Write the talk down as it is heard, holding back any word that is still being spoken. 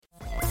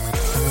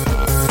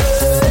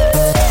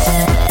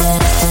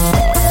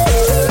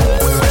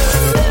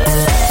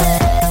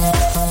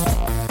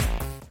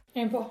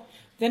Är den på?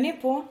 Den är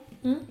på.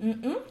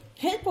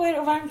 Hej på er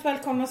och varmt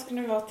välkomna ska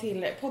ni vara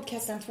till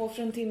podcasten 2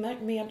 fruntimmer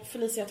med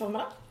Felicia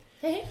Tolmarna.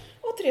 Hej.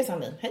 Och Therese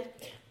Sandin. Hej.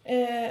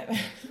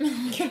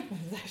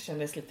 Det här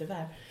kändes lite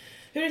värd.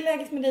 Hur är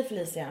läget med dig,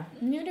 Felicia?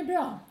 Nu är det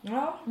bra.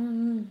 Ja.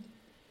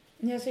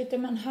 Jag sitter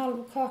med en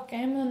halv kaka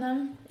i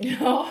munnen.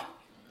 Ja.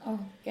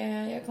 Och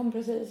jag kom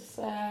precis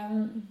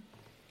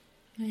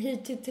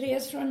hit till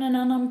Therese från en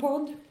annan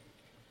podd.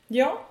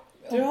 Ja,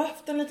 du har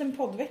haft en liten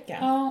poddvecka.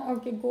 Ja,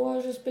 och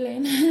igår så spelade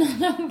jag in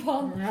en annan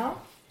podd. Ja.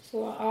 Så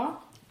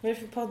ja. Vad är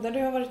det för poddar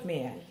du har varit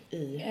med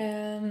i?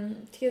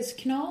 Therese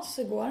Knas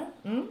igår.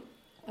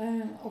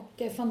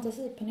 Och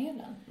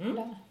Fantasipanelen.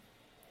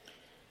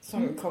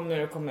 Som kommer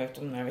att komma ut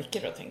om några veckor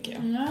då, tänker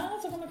jag. Ja,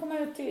 så kommer komma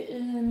ut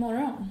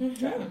imorgon.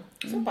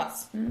 Så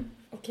pass.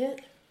 Okej.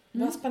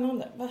 Vad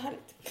spännande. Vad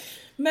härligt.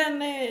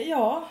 Men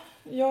ja,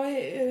 jag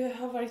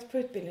har varit på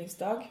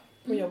utbildningsdag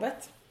på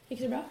jobbet. Gick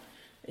det bra?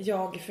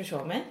 Jag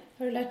försov mig.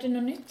 Har du lärt dig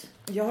något nytt?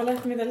 Jag har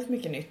lärt mig väldigt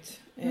mycket nytt.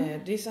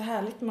 Det är så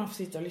härligt när man får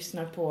sitta och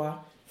lyssna på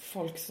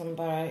folk som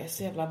bara är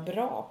så jävla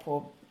bra på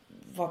att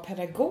vara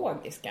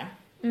pedagogiska.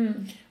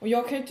 Och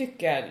jag kan ju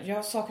tycka,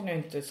 jag saknar ju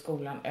inte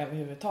skolan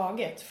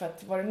överhuvudtaget. För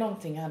att var det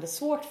någonting jag hade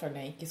svårt för när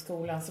jag gick i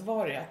skolan så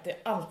var det att det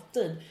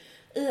alltid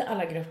i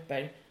alla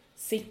grupper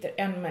sitter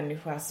en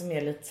människa som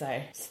är lite så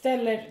här,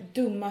 ställer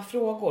dumma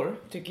frågor,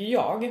 tycker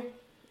jag.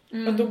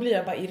 Och då blir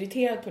jag bara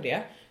irriterad på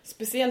det.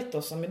 Speciellt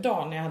då som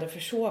idag när jag hade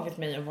försovit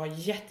mig och var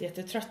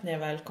jättetrött när jag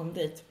väl kom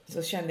dit.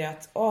 Så kände jag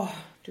att,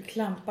 du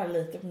klampar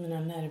lite på mina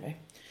nerver.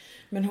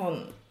 Men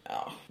hon,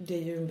 det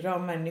är ju en bra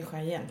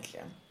människa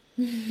egentligen.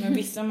 Men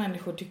vissa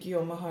människor tycker ju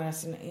om att höra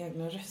sina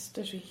egna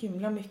röster så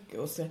himla mycket.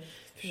 Och så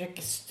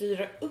försöker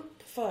styra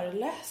upp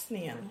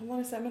föreläsningen. Och man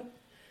är så här, men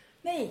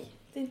nej,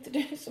 det är inte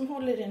du som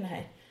håller i den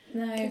här.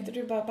 Nej. Kan inte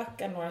du bara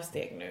backa några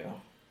steg nu och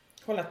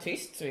hålla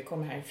tyst så vi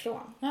kommer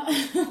härifrån?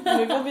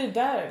 Nu var vi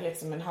där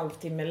liksom en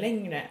halvtimme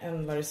längre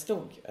än vad det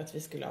stod att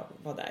vi skulle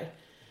vara där.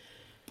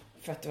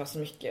 För att det var så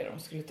mycket de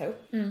skulle ta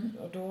upp.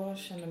 Och då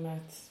kände man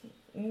att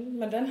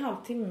men den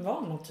halvtimmen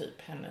var nog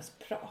typ hennes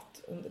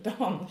prat under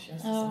dagen,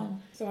 känns det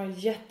som. Så var en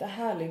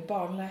jättehärlig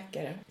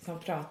barnläkare som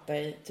pratade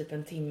i typ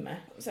en timme.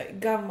 Så här,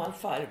 gammal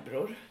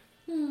farbror.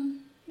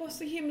 Var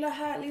så himla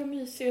härlig och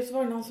mysig. Och så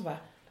var det någon som bara,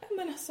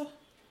 men alltså,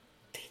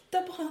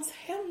 titta på hans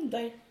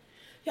händer.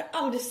 Jag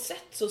har aldrig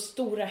sett så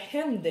stora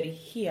händer i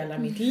hela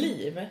mitt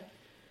liv.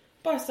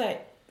 Bara så här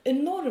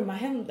enorma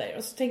händer.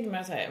 Och så tänker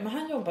man så här, men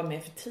han jobbar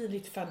med för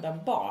tidigt födda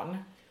barn.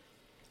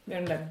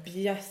 Med de där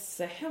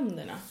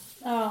bjässehänderna.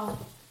 Ja.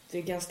 Det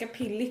är ganska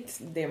pilligt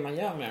det man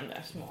gör med de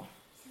där små.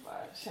 Jag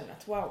bara känner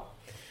att wow,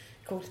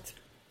 coolt.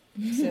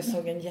 Så jag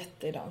såg en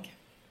jätte idag.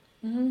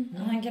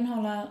 Han kan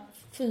hålla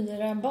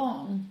 4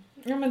 barn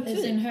i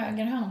sin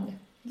högerhand.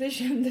 Det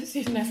kändes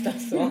ju nästan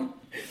så.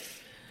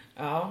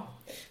 Ja.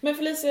 Men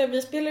Felicia,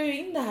 vi spelar ju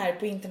in det här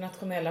på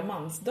internationella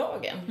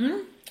mansdagen.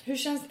 Hur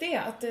känns det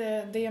att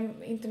det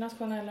är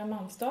internationella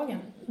mansdagen?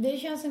 Det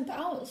känns inte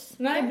alls.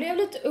 Nej. Jag blev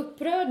lite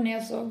upprörd när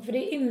jag såg, för det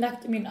är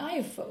inlagt i min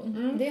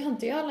iPhone. Det har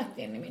inte jag lagt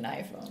in i min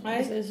iPhone.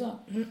 Nej. Säger så.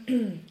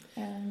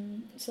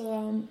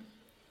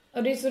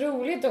 Och det är så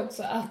roligt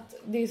också att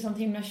det är sånt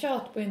himla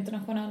tjat på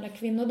internationella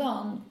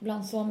kvinnodagen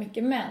bland så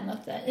mycket män.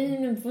 Att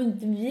nu får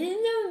inte vi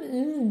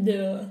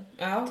då.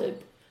 Ja.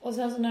 Typ. Och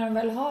sen så när de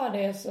väl har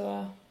det så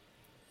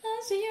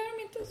gör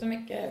de inte så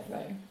mycket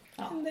för.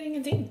 Det händer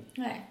ingenting.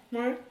 Nej.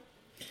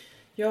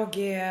 Jag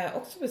är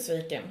också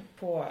besviken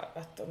på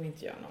att de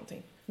inte gör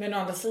någonting. Men å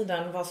andra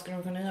sidan, vad skulle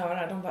de kunna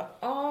göra? De bara,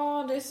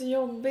 det är så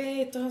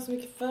jobbigt och har så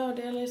mycket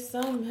fördelar i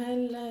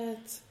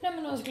samhället. Nej,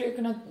 men de skulle ju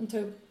kunna ta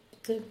upp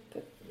typ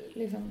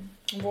liksom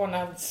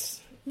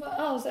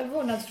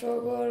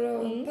vårdnadsfrågor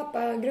och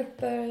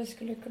pappagrupper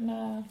skulle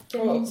kunna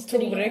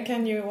demonstrera. Och Tore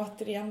kan ju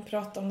återigen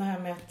prata om det här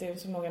med att det är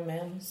så många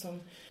män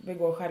som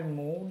begår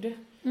självmord.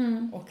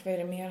 Och vad är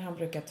det mer han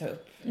brukar ta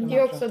upp? Det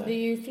är också, det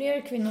är ju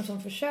fler kvinnor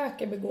som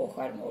försöker begå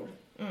självmord.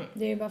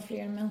 Det är ju bara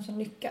fler män som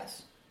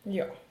lyckas.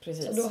 Ja,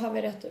 precis. Så då har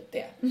vi rätt ut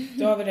det.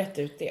 Då har vi rätt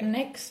ut det.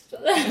 Next.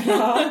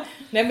 Ja.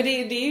 Nej, men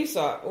det är ju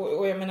så.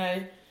 Och jag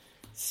menar,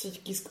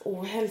 psykisk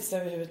ohälsa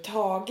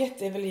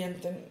överhuvudtaget är väl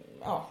egentligen,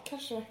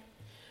 kanske.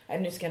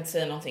 Nej, nu ska jag inte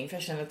säga någonting för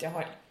jag känner att jag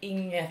har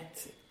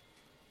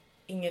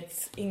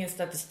ingen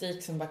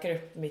statistik som backar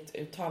upp mitt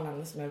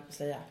uttalande som jag vill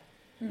säga.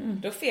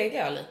 Då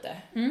fegar jag lite.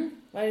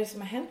 Vad är det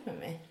som har hänt med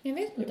mig? Jag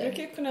vet inte. Jag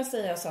brukar ju kunna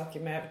säga saker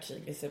med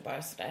övertygelse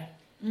bara sådär.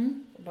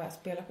 Och bara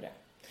spela på det.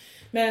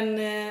 Men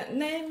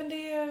nej, men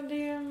det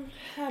är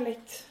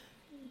härligt.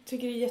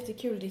 Tycker det är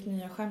jättekul ditt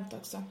nya skämt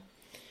också.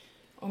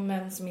 Om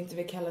män som inte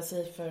vill kalla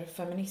sig för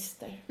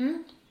feminister.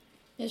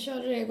 Jag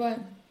körde det igår.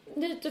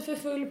 Lite för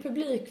full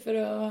publik för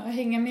att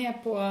hänga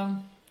med på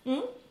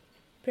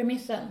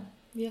premissen.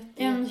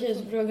 En tjej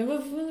som frågade,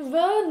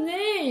 vad?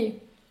 Nej!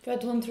 För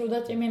att hon trodde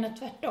att jag menade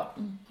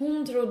tvärtom.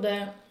 Hon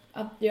trodde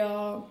att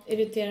jag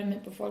irriterar mig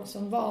på folk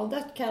som valde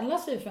att kalla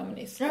sig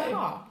feminister.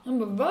 Jaha. Hon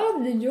bara,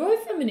 vad? Jag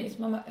är feminist.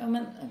 Man bara,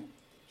 men...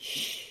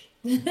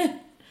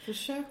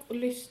 Försök att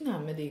lyssna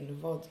med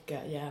din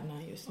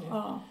vodka-hjärna just nu.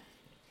 Ja.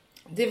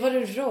 Det var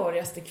det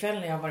rörigaste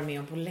kvällen jag har varit med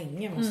om på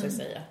länge, måste jag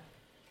säga.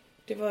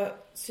 Det var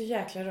så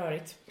jäkla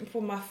rörigt.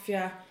 På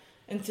Maffia,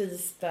 en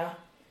tisdag.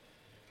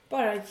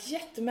 Bara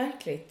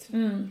jättemärkligt.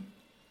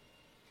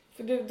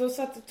 För då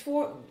satt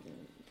 2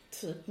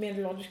 typ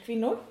medelålders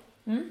kvinnor.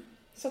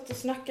 Satt och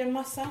snackade en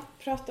massa.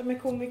 Pratade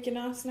med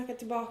komikerna, snackade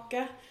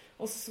tillbaka.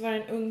 Och så var det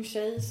en ung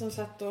tjej som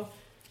satt och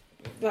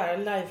bara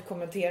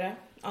live-kommenterade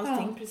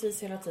allting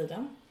precis hela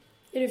tiden.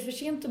 Är det för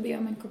sent att be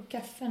om en kopp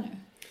kaffe nu?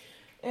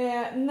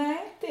 Nej,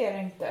 det är det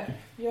inte.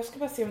 Jag ska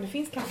bara se om det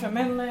finns kaffe,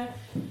 men...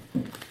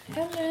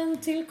 Eller en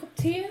till kopp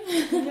te?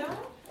 Ja,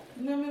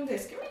 nej, men det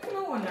ska vi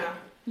kunna ordna.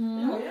 Jag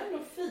har ju ändå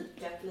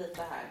fikat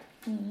lite här.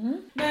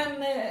 Men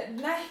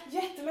nej,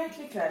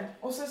 jättemärklig kväll.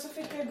 Och sen så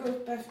fick jag gå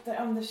upp efter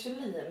Anders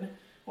Kjellin.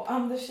 Och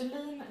Anders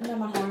Kjellin, när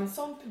man har en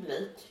sån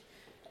publik,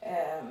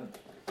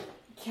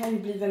 kan ju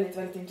bli väldigt,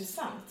 väldigt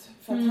intressant.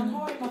 För att han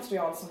har ett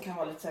material som kan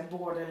vara lite så här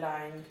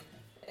borderline...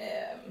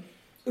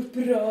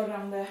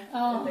 upprörande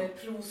eller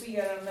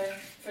provocerande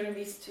för en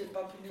viss typ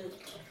av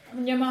publik.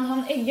 Ja, men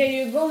han äggar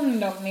ju igång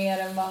dem mer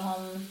än vad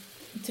han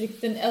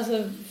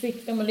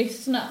fick dem att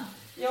lyssna.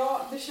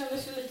 Ja, det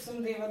kändes ju lite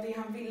som det var det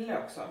han ville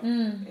också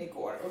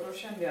igår. Och då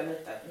kände jag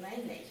lite att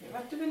nej, nu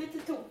var det väl lite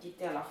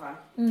tokigt i alla fall.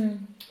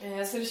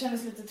 Så det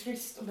kändes lite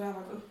trist att behöva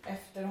gå upp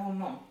efter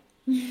honom.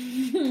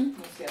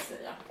 Måste jag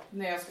säga.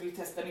 När jag skulle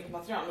testa nytt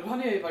material. Men då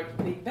hade jag ju varit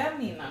på Big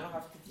Ben innan och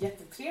haft ett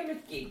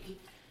jättetrevligt gig.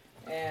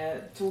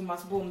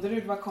 Thomas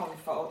Bonderud var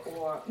konfa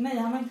och nej,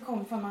 han var inte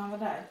konfa, men han var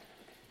där.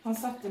 Han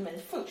satte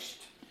mig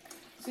först.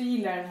 Så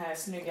gillar den här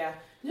snygga.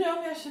 Ja,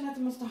 men jag känner att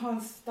jag måste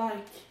ha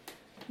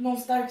någon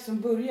stark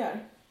som börjar.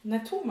 När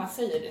Thomas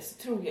säger det så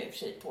tror jag i och för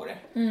sig på det.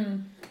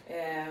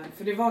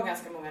 För det var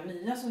ganska många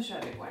nya som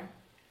körde igår.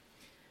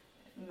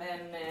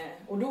 Men,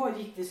 och då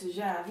gick det så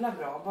jävla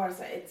bra. Bara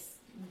så ett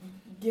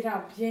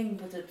grabbgäng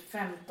på typ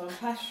 15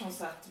 personer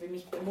satt vid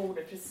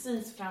mittenbordet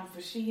precis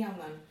framför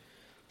scenen.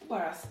 Och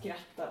bara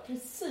skratta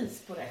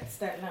precis på rätt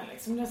ställen.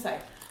 Liksom. Det var så här,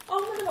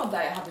 men det var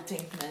där jag hade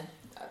tänkt mig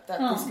att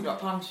det skulle vara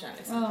punchen.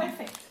 Liksom.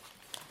 Perfekt.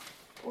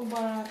 Och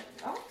bara,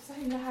 så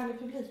himla härlig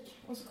publik.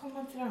 Och så kom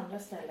man till det andra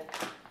stället.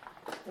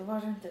 Då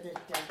var det inte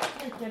lika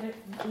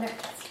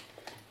lätt.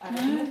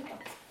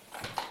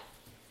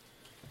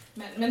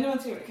 Men det var en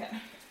trevlig kväll.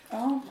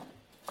 Ja.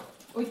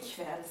 Och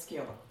ikväll ska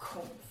jag vara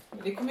konf. Men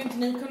det kommer inte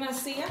ni kunna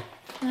se.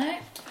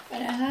 Nej, för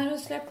det här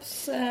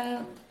släpps...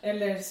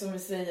 Eller som vi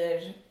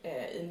säger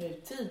i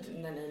nutid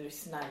när ni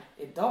lyssnar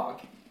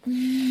idag. Det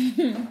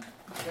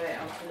är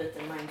alltid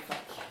lite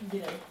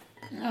mindfuck-grej.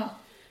 Ja.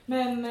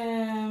 Men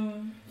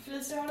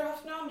Felicia, har du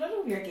haft några andra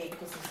roliga gig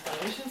på sistone?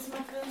 Det känns som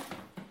att vi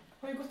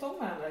har ju gått om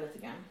varandra lite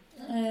grann.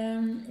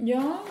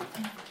 Ja.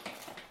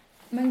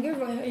 Men gud,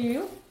 vad har jag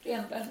gjort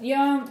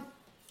egentligen?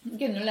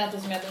 Gud, nu lät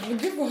det som jag tänkte, men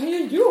gud, vad har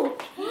jag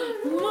gjort?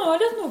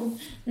 Mördat någon?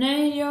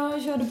 Nej,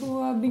 jag körde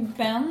på Big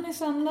Ben i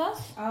söndags.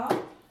 Ja.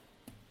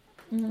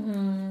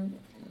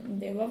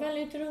 Det var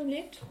väldigt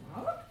roligt.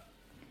 Ja.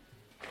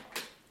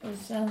 Och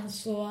sen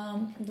så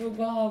då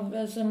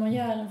gav Simon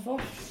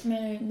Gärdenfors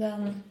mig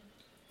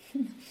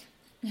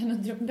en av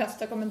de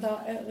bästa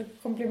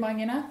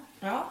komplimangerna.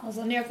 Ja. Och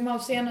så när jag kom av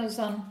scenen så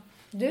sa han,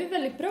 du är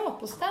väldigt bra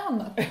på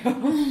stand-up. Det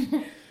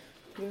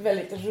är en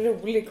väldigt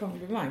rolig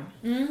komplimang.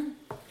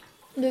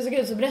 Det såg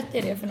ut så berättade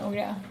jag det för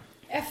några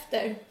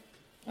efter.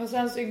 Och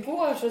sen så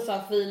igår så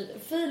sa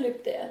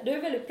Filip det. Du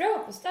är väldigt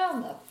bra på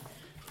stand-up.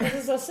 Och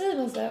så sa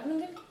Simon så här,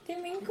 men det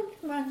är min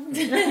komplimang.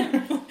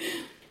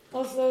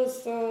 Och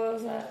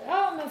så här,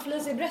 ja men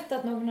Felicia berättade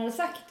att någon hade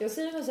sagt det. Och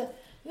Simon sa,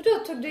 vadå,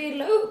 tog du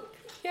illa upp?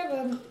 Jag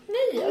bara, nej,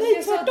 alltså,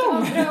 jag sa att det var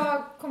en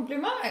bra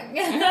komplimang.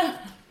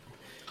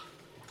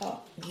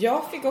 Ja.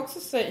 Jag fick också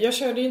säga, jag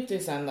körde ju inte i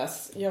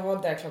söndags. Jag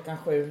var där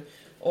 7:00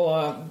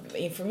 och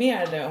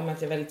informerade om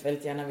att jag väldigt,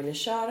 väldigt gärna ville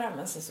köra.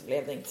 Men så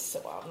blev det inte så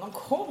av någon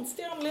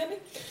konstig anledning.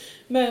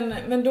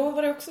 Men då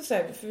var det också så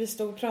här, för vi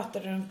stod och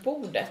pratade runt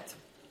bordet.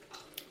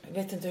 Jag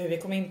vet inte hur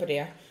vi kom in på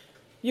det.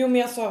 Jo,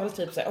 men jag sa väl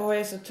typ så här, jag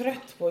är så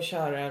trött på att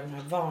köra de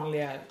här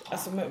vanliga,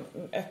 alltså med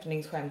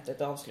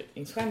öppningsskämtet och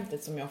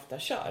avslutningsskämtet som jag ofta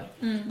kör.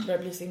 Jag börjar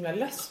bli så himla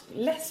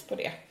less på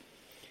det.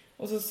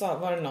 Och så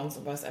var det någon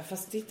som bara så här,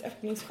 fast ditt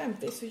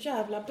öppningsskämt är så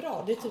jävla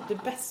bra. Det är typ det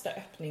bästa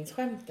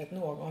öppningsskämtet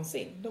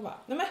någonsin. Då bara,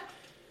 nej men,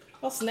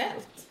 vad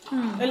snällt.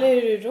 Eller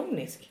är du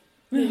ironisk?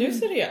 Är du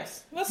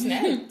seriös? Vad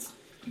snällt.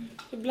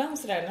 Ibland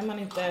sådär när man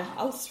inte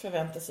alls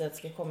förväntar sig att det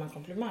ska komma en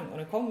komplimang och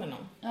det kommer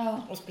någon.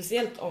 Ja. Och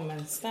speciellt om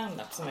en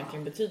stand-up som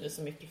verkligen betyder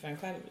så mycket för en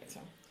själv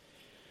liksom.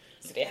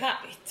 Så det är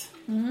härligt.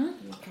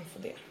 Man kan få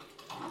det.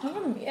 Jag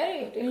var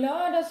mer i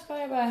lördags var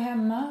jag bara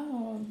hemma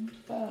och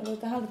var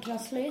lite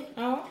halvkrasslig.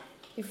 Ja.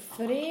 I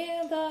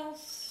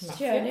fredags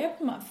körde jag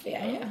på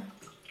Maffia. Ja. Nej,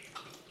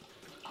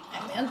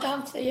 men jag har inte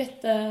haft så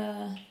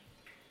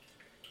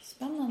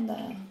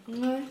jättespännande.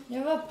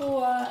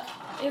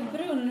 Jag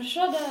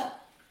brunchade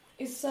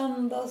i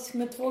söndags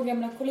med 2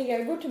 gamla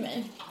kollegor till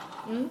mig.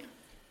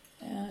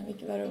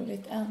 Vilket var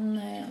roligt.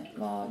 En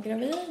var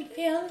gravid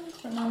igen.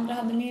 Den andra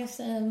hade med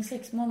sig en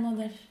 6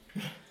 månaders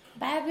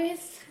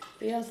bebis.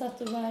 Och jag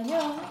satt och bara,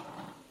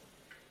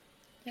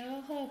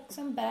 Jag har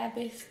också en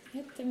bebis. Det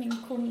heter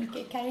min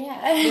komikerkarriär.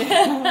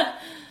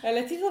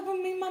 Eller titta på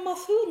min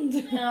mammas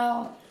hund.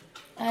 Ja.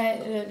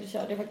 Nej, det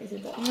körde jag faktiskt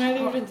inte. Nej, det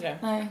gjorde inte det.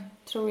 Nej,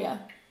 tror jag.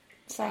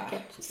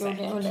 Säkert.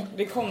 Säkert.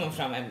 Det kommer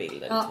fram en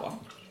bild eller två.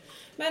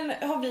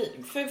 Men har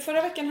vi,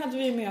 förra veckan hade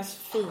vi med oss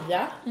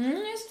Fia.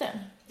 Just det.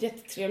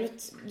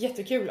 Jättetrevligt,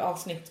 jättekul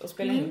avsnitt att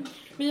spela in.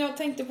 Men jag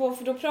tänkte på,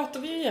 för då pratade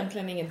vi ju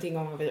egentligen ingenting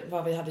om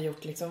vad vi hade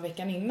gjort liksom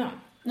veckan innan.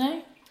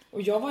 Nej.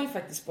 Och jag var ju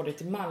faktiskt både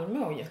till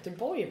Malmö och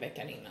Göteborg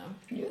veckan innan.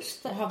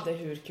 Just det. Och hade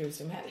hur kul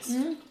som helst.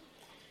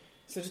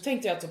 Så då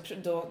tänkte jag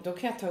att då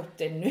kan jag ta upp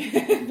det nu.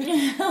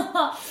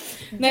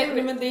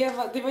 Nej, men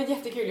det var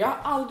jättekul. Jag har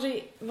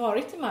aldrig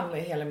varit i Malmö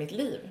i hela mitt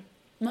liv.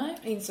 Nej.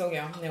 Insåg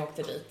jag när jag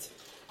åkte dit.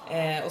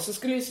 Och så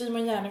skulle ju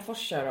Simon Gärdenfors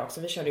köra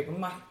också. Vi körde ju på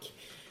Mac.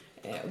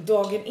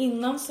 Dagen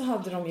innan så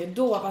hade de ju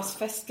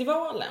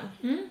Dovasfestivalen.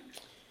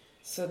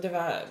 Så det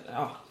var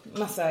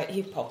massa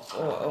hiphop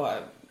och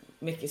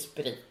mycket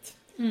sprit.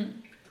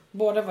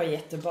 Båda var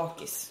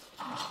jättebakis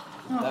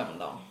den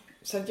dagen.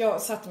 Så att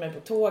jag satte mig på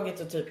tåget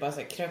och typ bara så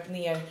här, kröp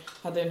ner,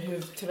 hade en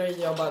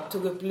huvtröja och bara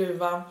tog upp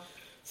luvan.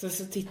 Så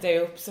tittade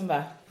jag upp som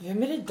bara,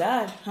 vem är det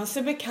där? Han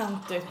ser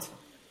bekant ut.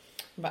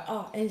 Jag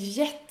bara, en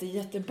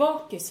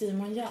jättebakis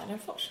Simon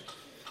Gärdenfors.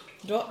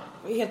 Då,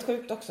 helt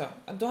sjukt också.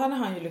 Då hade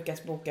han ju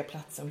lyckats boka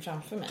platsen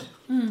framför mig.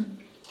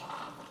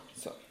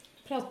 Så.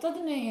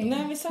 Pratade ni?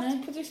 Nej, vi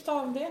satt på tysta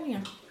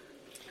avdelningen.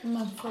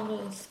 Man får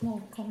väl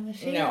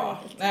småkonversera. Ja,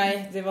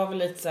 nej, det var väl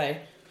lite så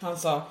här. Han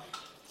sa,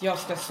 jag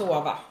ska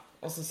sova.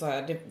 Och så sa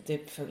jag,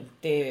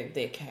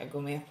 det kan jag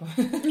gå med på.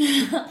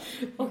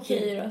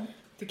 Okej då.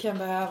 Det kan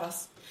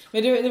behövas.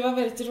 Men det var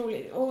väldigt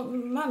roligt. Och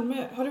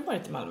Malmö, har du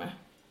varit i Malmö?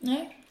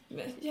 Nej.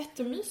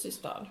 Jättemysig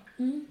stad.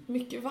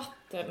 Mycket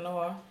vatten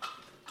och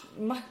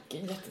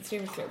macken,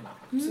 jättetrevlig klubb.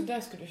 Så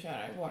där skulle du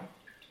köra igår.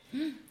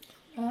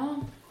 Ja,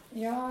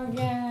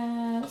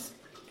 jag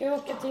ska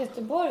åka till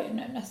Göteborg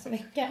nu nästa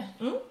vecka.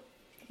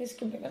 Det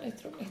ska bli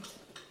väldigt roligt.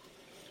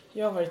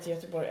 Jag har varit i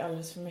Göteborg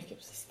alldeles för mycket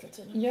på sista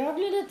tiden. Jag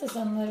blir lite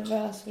så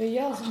nervös för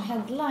jag som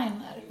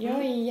headliner. Jag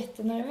är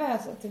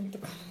jättenervös att det inte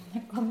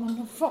kommer komma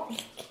någon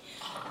folk.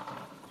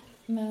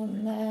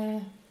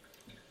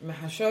 Men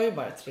han kör ju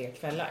bara 3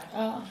 kvällar.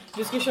 Ja.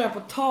 Du ska köra på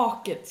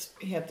Taket,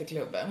 heter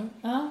klubben.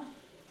 Ja.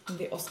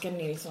 Det är Oskar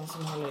Nilsson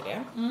som håller i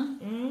det.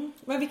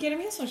 Men vilka är det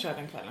mer som kör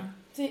den kvällen?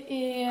 Det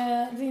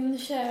är din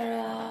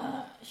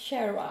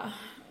kära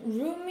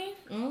Rumi.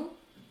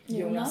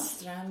 Jonas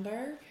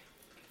Strandberg.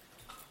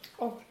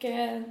 Och det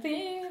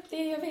är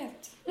det jag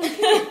vet.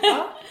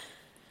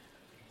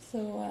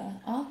 Så,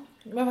 ja.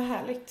 Men vad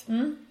härligt.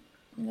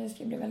 Det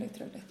ska bli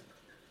väldigt roligt.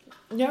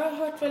 Jag har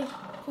hört väldigt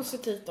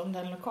positivt om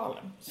den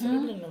lokalen. Så det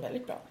blir nog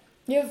väldigt bra.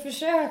 Jag har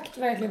försökt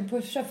verkligen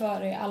pusha för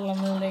det i alla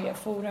möjliga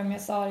forum.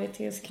 Jag sa det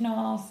till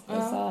Knas.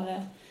 Jag sa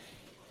det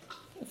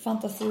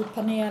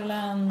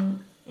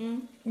Fantasipanelen.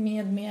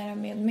 Med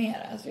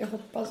mera. Så jag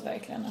hoppas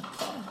verkligen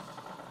att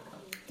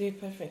det är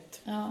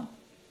perfekt. Ja.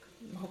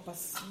 Jag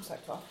hoppas som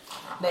sagt va.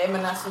 Nej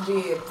men alltså det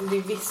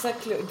är vissa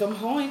klubbar. De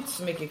har inte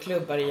så mycket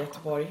klubbar i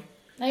Göteborg.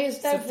 Nej,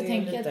 just därför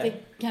tänker jag att det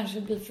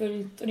kanske blir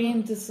fullt. Och det är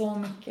inte så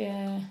mycket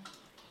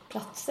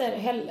platser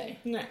heller.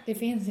 Nej. Det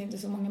finns inte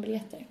så många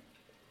biljetter.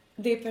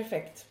 Det är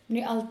perfekt. Men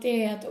det är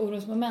alltid ett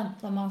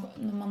orosmoment när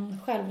man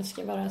själv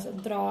ska vara så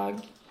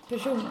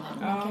dragpersonen.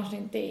 Man kanske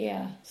inte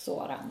är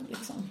sådan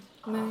liksom.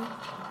 Nej.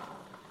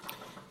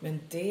 Men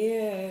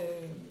det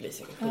blir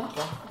säkert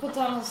skitbra. På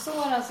tal om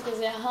Soran så kan jag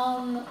säga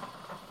han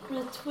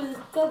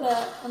retweetade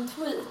en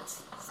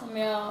tweet som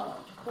jag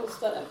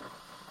postade.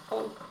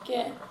 Och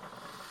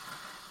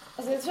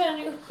alltså jag tror han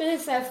är uppe i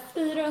så här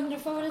 400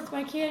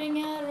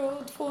 favoritmarkeringar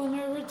och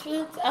 200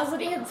 retweets. Alltså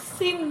det är helt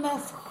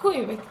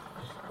sinnessjukt.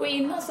 Och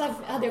innan så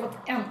hade jag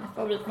fått en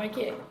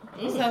favoritmarkering.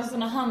 Och sen så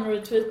när han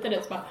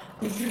retweetade så bara...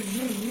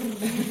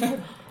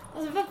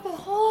 Alltså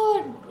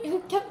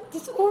hur kan det är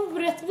så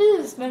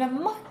orättvist med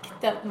den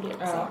makten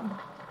liksom.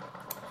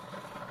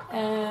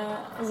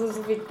 Och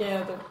så fick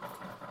jag typ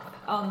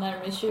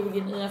närmare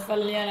 20 nya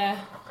följare.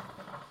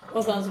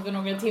 Och sen så för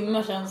några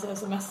timmar sedan så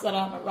smsade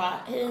han och bara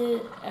hej,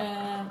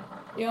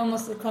 jag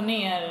måste ta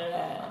ner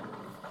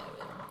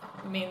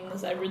min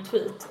så här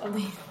retweet av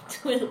din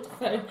tweet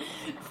för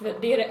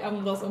det är det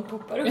enda som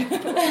poppar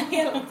upp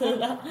hela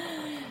tiden.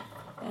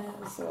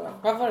 Så.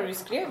 Vad var det du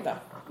skrev då?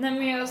 Nej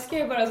men jag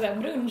skrev bara så här,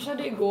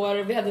 brunchade igår,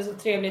 vi hade så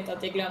trevligt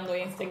att jag glömde att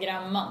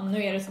instagramma.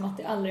 Nu är det som att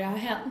det aldrig har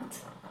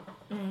hänt.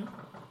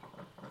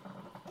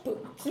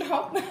 Punkt.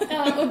 Ja,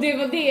 och det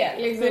var det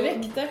liksom. Det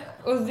räckte.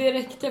 Och det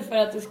räckte för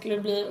att det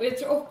skulle bli. Och jag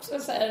tror också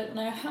så här,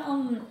 när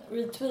han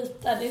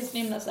retweetade, det är så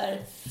himla så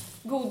här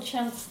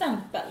godkänd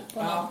stämpel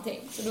på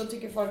någonting. Så då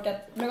tycker folk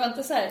att, det var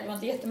inte så här, det var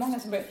inte jättemånga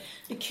som började.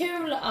 Det är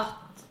kul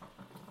att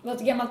det var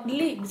ett gammalt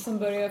ligg som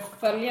började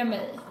följa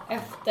mig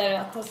efter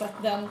att ha sett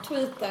den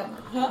tweeten.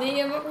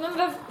 Det är,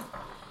 men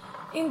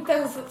inte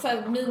ens så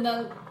här,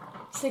 mina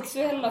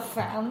sexuella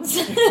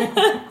fans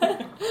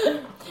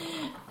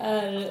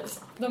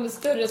de är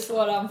större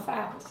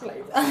Soran-fans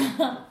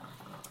liksom.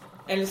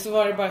 Eller så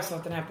var det bara så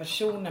att den här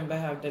personen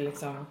behövde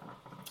liksom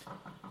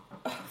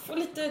få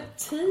lite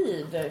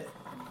tid.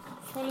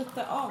 Få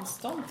lite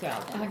avstånd till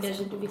allt. Jag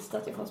kanske inte visste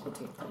att jag fanns på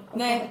Twitter.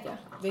 Nej,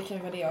 det kan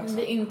ju vara det också.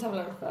 Vi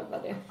intalar oss själva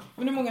det.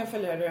 Men hur många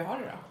följare har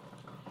du då?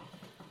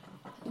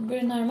 Det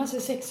börjar närma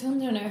sig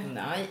 600 nu.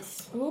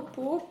 Nice.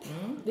 Upp.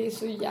 Det är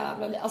så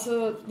jävla...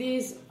 Alltså, det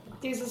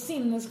är så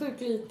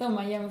sinnessjukt lite om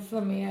man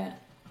jämför med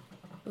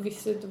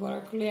vissa utav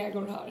våra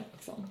kollegor här.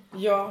 Liksom.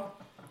 Ja,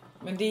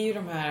 men det är ju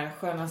de här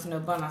sköna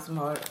snubbarna som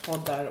har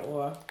poddar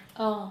och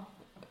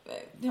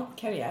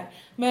karriär.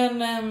 Men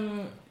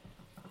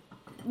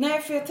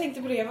nej, för jag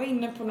tänkte på det. Jag var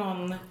inne på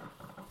någon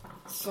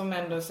som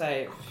ändå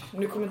säger,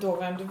 nu kommer jag inte ihåg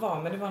vem det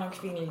var, men det var någon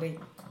kvinnlig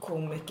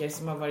komiker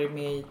som har varit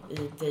med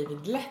i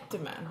David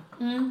Letterman.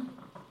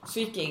 Så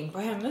gick jag in på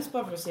hennes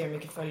bara för att se hur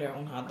mycket följare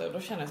hon hade, och då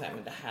kände jag så här,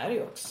 men det här är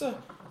ju också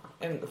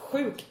en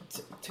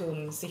sjukt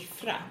tunn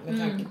siffra med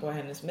tanke på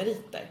hennes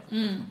meriter.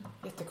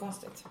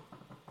 Jättekonstigt.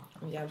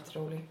 Jävligt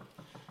rolig.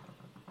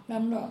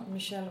 Vem då?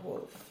 Michelle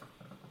Wolf.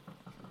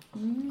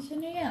 Jag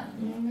känner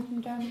igen. Jag vet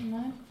inte.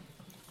 Nej.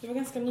 Det var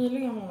ganska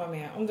nyligen hon var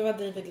med. Om det var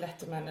David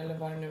Letterman eller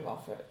vad det nu var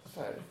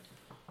för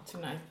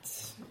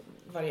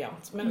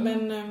Tonight-variant.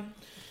 Men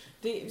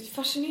det är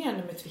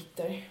fascinerande med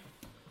Twitter.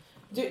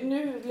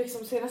 Nu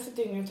liksom senaste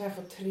dygnet har jag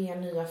fått 3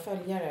 nya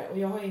följare. Och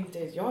jag har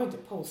inte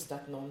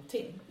postat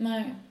någonting.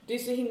 Nej. Det är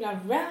så himla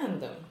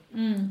random.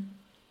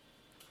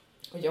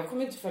 Och jag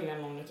kommer inte följa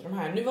någon av de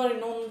här. Nu var det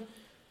någon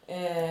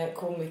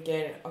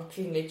komiker av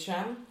kvinnligt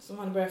kön som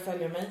hade börjat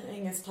följa mig,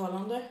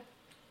 engelsktalande.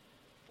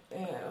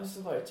 Och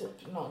så var det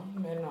typ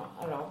någon med någon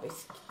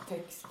arabisk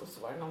text och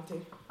så var det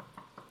någonting.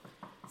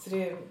 Så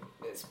det är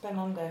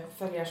spännande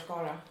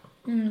följarskara.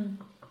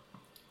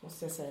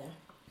 Måste jag säga.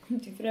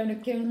 Jag tycker det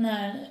var kul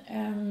när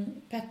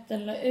Petter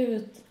la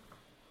ut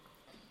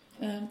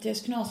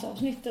TS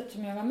Knas-avsnittet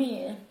som jag var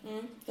med i.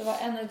 Det var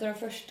en av de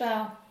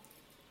första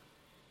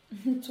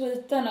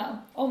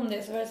tweetarna om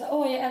det, så var det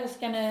så här, jag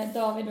älskar när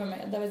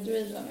David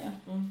Druid var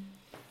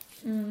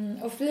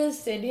med. Och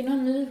Felicia, det är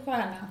någon ny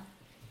stjärna.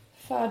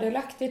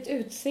 Fördelaktigt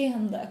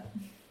utseende.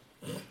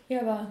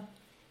 Jag bara,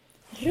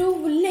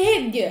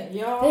 rolig!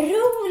 Ja.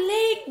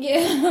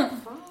 Rolig!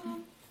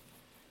 Fan.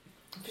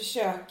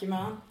 Försöker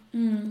man.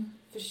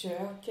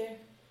 Försöker.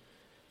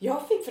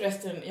 Jag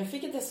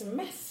fick ett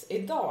sms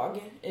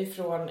idag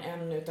ifrån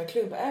en utav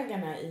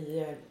klubbägarna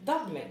i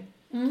Dublin.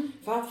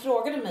 För han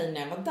frågade mig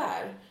när jag var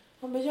där.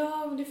 Han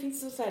bara, det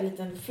finns så här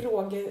liten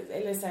fråga,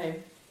 eller så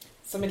här,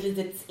 som ett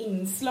litet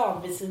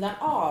inslag vid sidan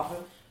av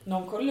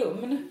någon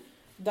kolumn.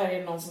 Där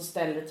är någon som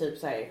ställer typ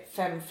så här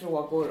 5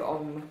 frågor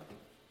om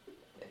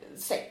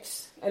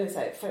sex. Eller så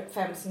här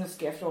 5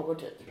 snuskiga frågor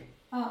typ.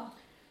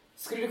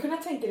 Skulle du kunna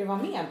tänka dig vara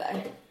med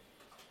där?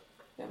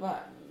 Jag bara,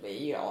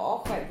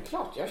 ja,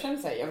 självklart. Jag känner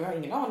så här, jag har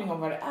ingen aning om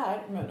vad det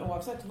är. Men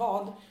oavsett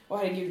vad. Och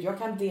herregud, jag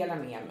kan dela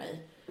med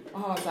mig. Och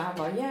han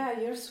bara, yeah,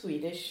 you're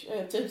Swedish.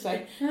 Typ så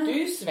här, du är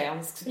ju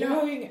svensk. Du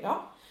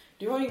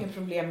har ju ingen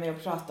problem med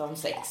att prata om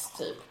sex,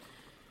 typ.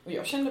 Och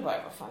jag kände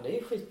bara, vad fan, det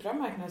är skitbra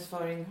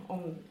marknadsföring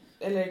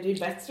eller det är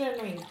bättre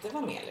än att inte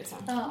vara med liksom.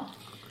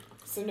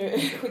 Så nu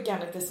skickade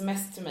han ett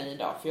sms till mig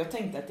idag. För jag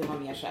tänkte att det var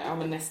mer så här,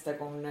 men nästa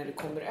gång när det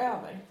kommer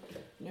över.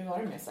 Nu var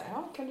det mer så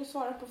här, kan du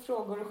svara på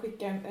frågor och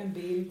skicka en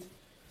bild.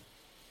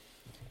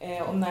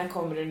 Och när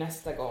kommer det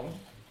nästa gång?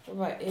 Och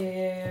bara,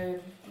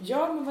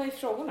 men vad är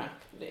frågorna?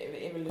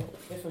 Det är väl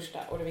det första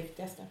och det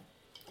viktigaste.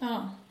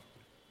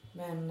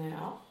 Men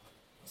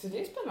så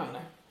det är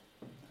spännande.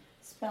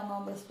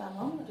 Spännande.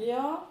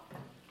 Ja,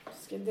 jag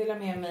ska dela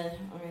med mig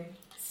av min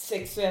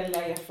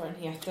sexuella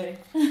erfarenheter.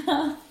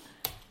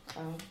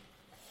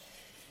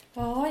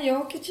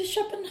 Jag åker till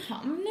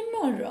Köpenhamn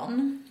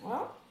imorgon.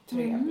 Ja,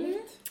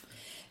 trevligt.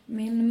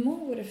 Min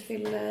mor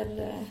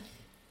fyller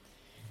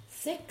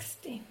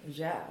 60.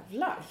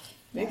 Jävlar,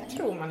 det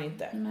tror man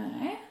inte.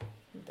 Nej.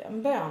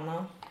 Den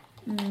bönan.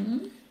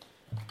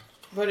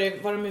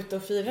 Var de ute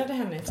och firade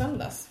henne i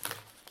söndags?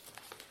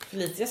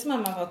 Felicias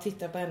mamma var och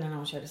tittade på henne när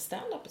hon körde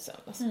stand-up i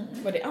söndags.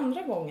 Var det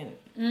andra gången?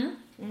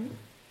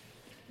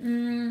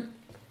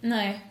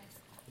 Nej.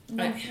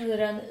 De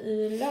firade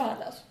i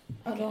lördags.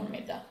 Hade hon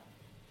middag.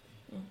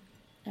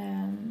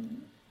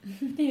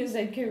 Det är ju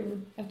så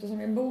kul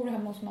eftersom jag bor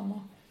hemma hos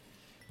mamma.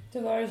 Det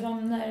var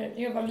som när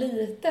jag var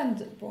liten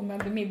typ, och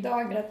med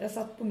middagar att jag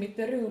satt på mitt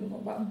rum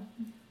och bara,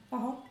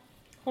 jaha.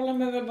 Hålla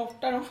mig väl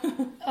borta då.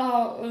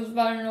 Ja, och så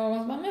var det någon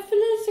som bara, men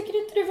Felicia, kan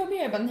inte du vara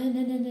med? Jag bara,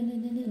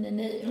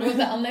 nej. Och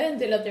så anledningen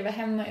till att jag var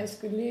hemma, jag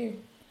skulle ju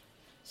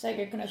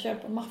säkert kunna köra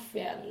på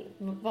maffia eller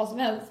vad som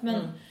helst.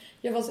 Men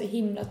jag var så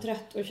himla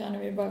trött och kände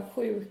mig bara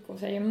sjuk. Och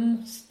så jag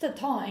måste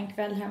ta en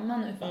kväll hemma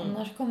nu, för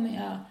annars kommer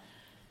jag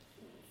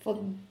få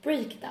ett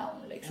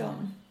breakdown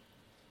liksom.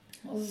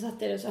 Och så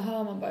satt jag där, så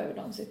hör man bara hur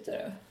de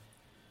sitter och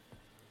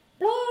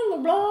bla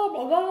bla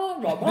bla bla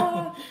bla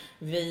bla.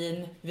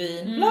 Vin,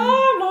 bla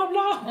bla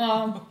bla.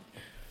 Ja.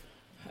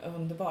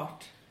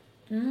 Underbart.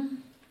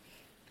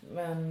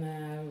 Men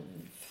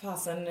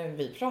fasen,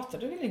 vi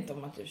pratade väl inte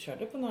om att du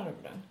körde på Norra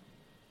Brunn?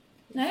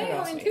 Nej, jag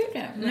har inte gjort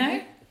det.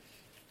 Nej.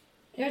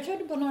 Jag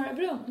körde på Norra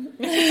Brunn.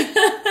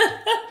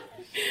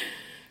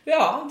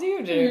 Ja, det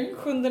gjorde du.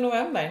 7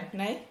 november.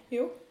 Nej,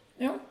 jo.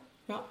 Ja.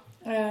 Ja.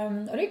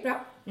 Och det gick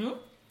bra. Mm.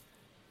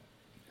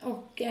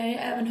 Och jag har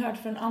även hört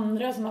från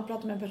andra som har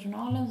pratat med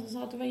personalen som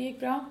sa att det gick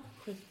bra.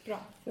 Skitbra.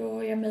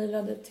 Och jag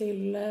mejlade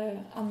till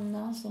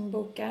Anna som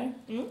bokar.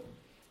 Mm.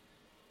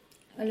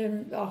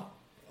 Eller ja,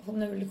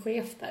 hon är väl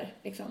chef där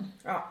liksom.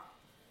 Ja.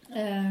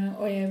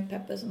 Och jag är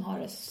Peppe som har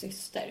en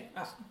syster.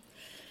 Ja.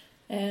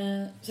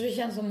 Så det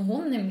känns som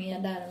hon är mer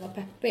där än vad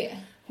Peppe är.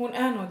 Hon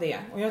är nog det.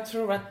 Och jag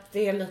tror att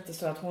det är lite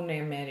så att hon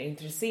är mer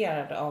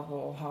intresserad av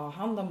att ha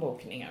hand om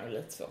bokningar och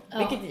lite så. Ja.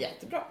 Vilket är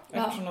jättebra.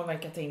 Eftersom de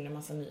verkar ta in en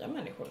massa nya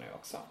människor nu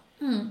också.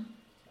 Mm.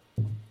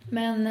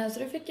 Men så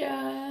det fick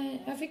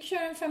jag fick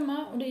köra en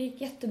 5 och det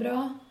gick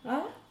jättebra.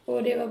 Ja.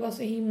 Och det var bara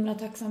så himla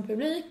tacksam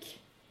publik.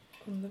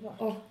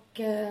 Underbart.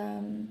 Och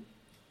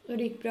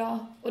det gick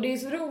bra. Och det är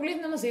så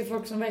roligt när man ser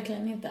folk som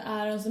verkligen inte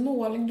är ens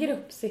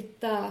målgrupp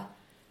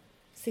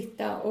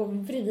sitta och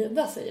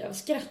vrida sig av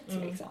skratt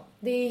liksom.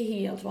 Det är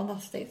helt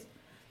fantastiskt.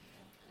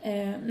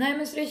 Nej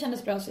men så det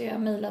kändes bra så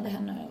jag mejlade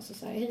henne och så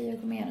sa hej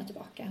jag kommer gärna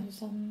tillbaka. Och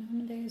så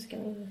men det ska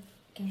vi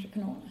kanske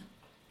kunna ordna.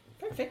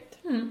 Perfekt.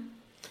 Mm.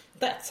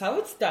 That's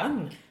how it's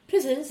done.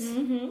 Precis.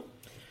 Mm-hmm.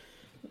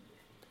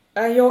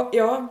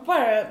 Jag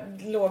bara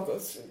låg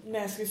när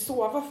jag skulle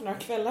sova för några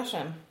kvällar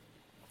sedan.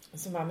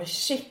 Så bara, men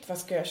shit, vad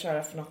ska jag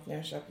köra för något när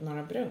jag köper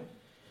Norra Brunn?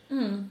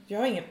 Mm. Jag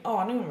har ingen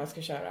aning om vad jag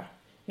ska köra.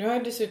 Nu har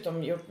jag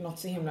dessutom gjort något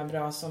så himla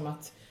bra som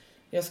att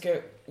jag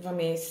ska vara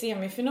med i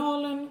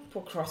semifinalen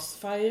på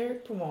Crossfire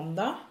på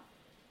måndag.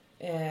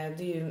 Det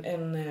är ju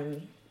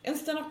en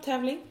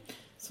stand-up-tävling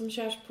som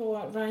körs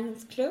på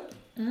Ryans klubb.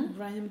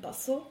 Ryan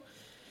Bustle.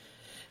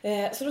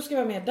 Så då ska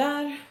jag vara med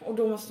där och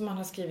då måste man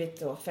ha skrivit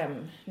då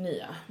 5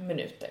 nya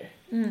minuter.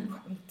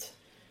 Skämt.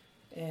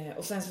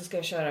 Och sen så ska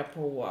jag köra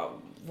på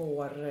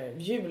vår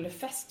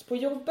julfest på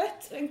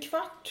jobbet en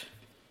kvart.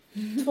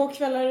 2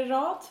 kvällar i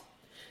rad.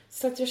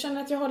 Så att jag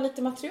känner att jag har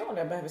lite material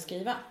jag behöver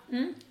skriva.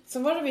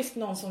 Sen var det visst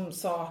någon som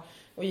sa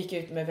och gick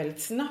ut med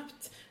väldigt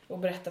snabbt och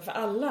berättade för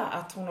alla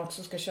att hon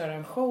också ska köra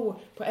en show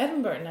på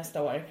Edinburgh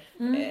nästa år.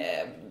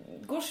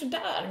 Går så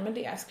där med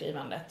det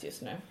skrivandet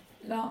just nu.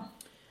 Ja.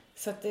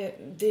 Så att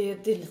det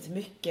är lite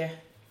mycket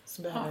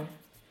som behöver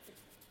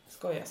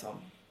skojas om.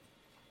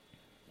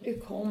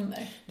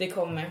 Det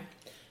kommer.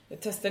 Jag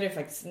testade ju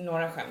faktiskt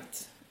några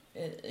skämt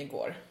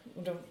igår.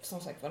 Och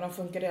som sagt de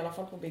funkade i alla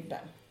fall på Big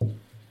Ben.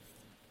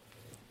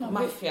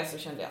 Maffia så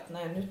kände jag att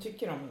nej, nu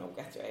tycker de nog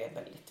att jag är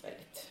väldigt,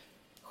 väldigt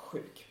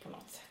sjuk på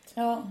något sätt.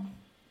 Ja.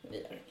 Men det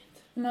gör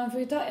inget. Man får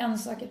ju ta en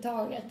sak i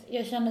taget.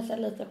 Jag kände så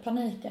lite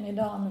paniken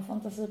idag med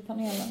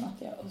fantasipanelen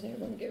att jag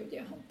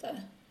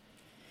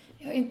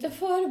är inte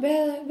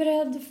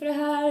förberedd för det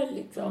här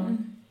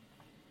liksom.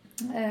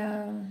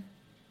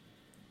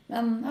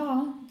 Men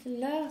ja, det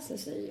läser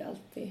sig ju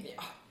alltid.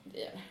 Ja,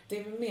 det är det. Det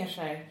är mer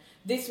så här.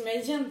 Det som jag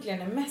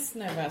egentligen är mest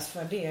nervös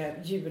för det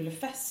är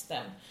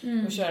julfesten.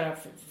 Och köra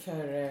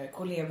för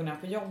kollegorna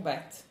på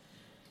jobbet.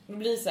 Det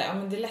blir så här,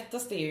 men det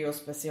lättaste är ju att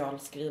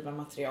specialskriva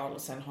material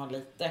och sen ha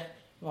lite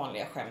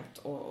vanliga skämt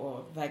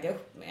och väga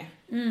upp med.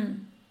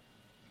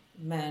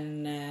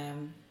 Men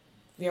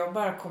jag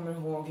bara kommer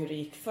ihåg hur det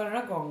gick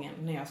förra gången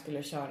när jag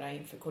skulle köra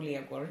inför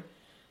kollegor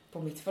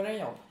på mitt förra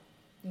jobb.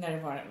 När det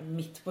var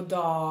mitt på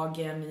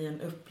dagen i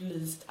en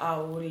upplyst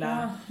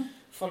aula.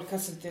 Folk har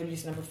suttit och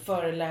lyssnat på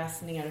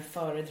föreläsningar och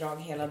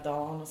föredrag hela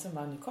dagen. Och sen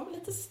bara, nu kommer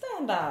lite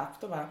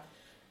stand-up. Då bara,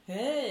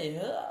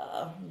 hej,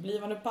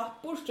 blivande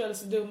pappor ställer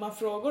så dumma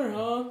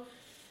frågor.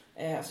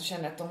 Så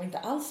kände jag att de inte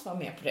alls var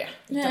med på det.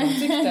 Utan de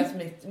tyckte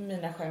att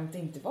mina skämt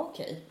inte var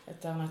okej.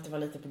 Utan att det var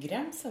lite på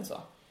gränsen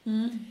så.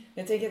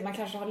 Jag tänker att man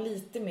kanske har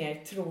lite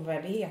mer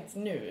trovärdighet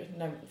nu.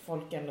 När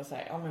folk ändå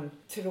säger,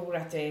 tror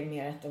att jag är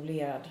mer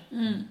etablerad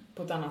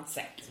på ett annat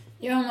sätt.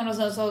 Ja,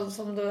 men så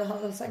som du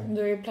har sagt,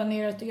 du har ju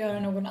planerat att göra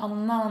någon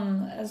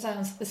annan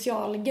en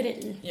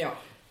specialgrej. Ja.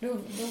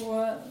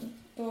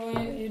 Då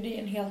är ju det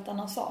en helt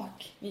annan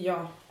sak.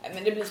 Ja,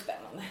 men det blir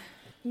spännande.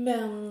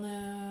 Men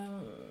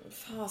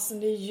fasen,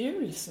 det är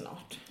jul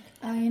snart.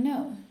 I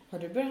know. Har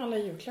du börjat handla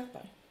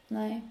julklappar?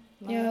 Nej.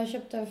 Jag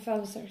köpte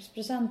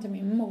födelsedagspresent till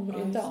min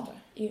mor idag.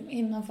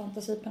 Innan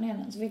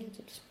fantasipanelen. Så fick jag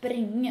typ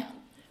springa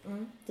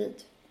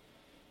dit.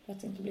 För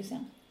att inte bli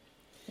sen.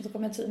 Och så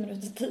kom jag 10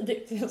 minuter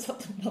tidigt. Så jag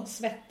satt och bara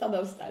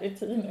svettades där i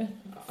 10 minuter.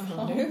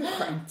 Ja, det är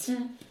skönt.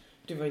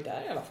 Du var ju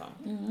där i alla fall.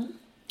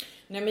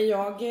 Nej, men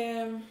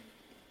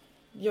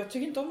jag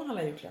tycker inte om att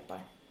handla julklappar.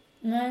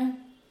 Nej.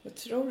 Jag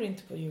tror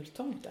inte på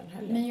jultomten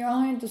heller. Men jag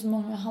har ju inte så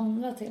många att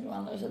handla till å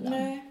andra sidan.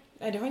 Nej,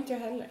 det har inte jag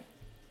heller.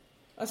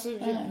 Alltså,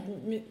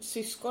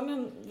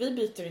 syskonen, vi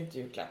byter inte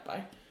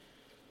julklappar.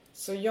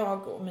 Så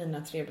jag och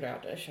mina 3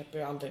 bröder köper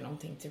ju aldrig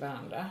någonting till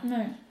varandra.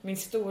 Nej. Min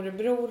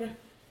storebror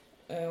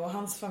och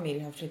hans familj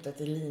har flyttat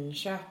till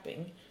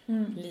Lidköping.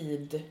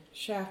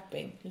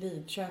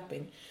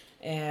 Lidköping.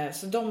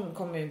 Så de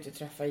kommer ju inte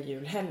träffa i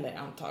jul heller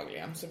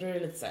antagligen. Så då är det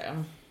lite så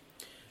här,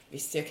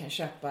 visst jag kan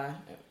köpa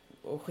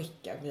och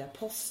skicka via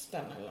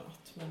posten eller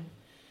något. Men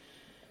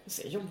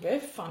så jobbar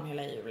jag fan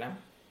hela julen.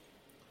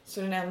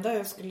 Så den enda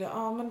jag skulle,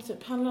 men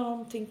typ handla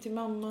någonting till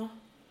mamma.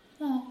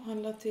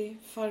 Handla till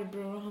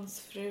farbror och hans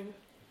fru.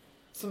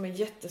 som är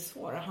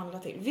jättesvåra att handla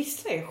till.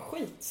 Vissa är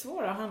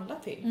skitsvåra att handla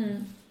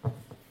till.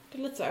 Det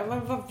är lite så här,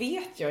 vad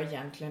vet jag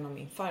egentligen om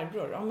min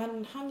farbror? Ja,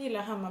 men han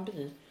gillar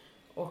Hammarby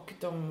och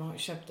de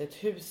köpte ett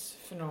hus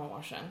för några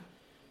år sedan.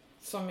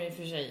 Som i och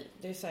för sig,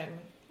 det är så här,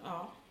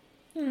 ja.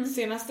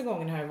 Senaste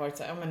gången har det varit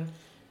så här, ja men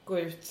gå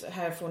ut,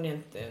 här får ni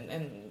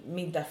en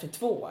middag för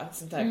 2, ett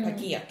sånt där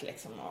paket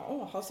liksom.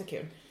 Ha så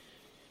kul.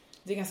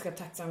 Det är ganska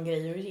tacksam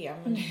grej att ge,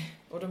 men,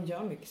 och de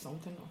gör mycket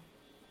sånt ändå.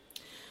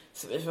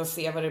 Så vi får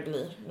se vad det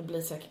blir. Det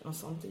blir säkert något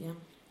sånt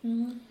igen.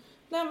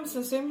 Nej, men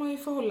sen så är man ju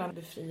förhållande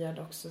befriad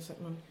också, så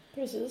att man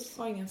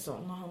har ingen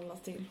sån att handla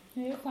till.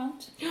 Det är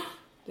skönt. Ja,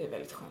 det är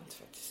väldigt skönt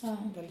faktiskt. Ja.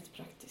 Väldigt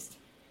praktiskt.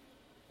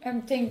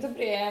 Jag tänkte på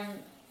det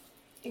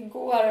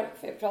igår,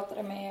 för jag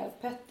pratade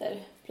med Petter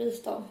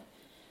Pristov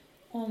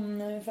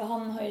för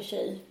han har ju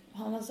tjej.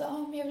 Han var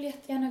så, men jag vill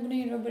jättegärna gå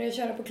ner och börja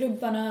köra på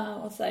klubbarna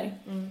och så här.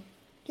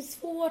 Det är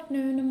svårt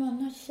nu när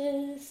man har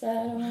tjej så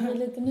här, och man är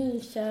lite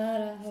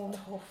nykära.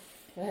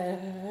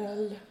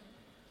 Toffel.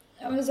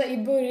 Ja, men så här, i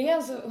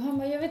början så han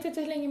bara, jag vet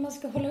inte hur länge man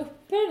ska hålla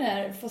uppe den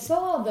här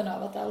fasaden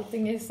av att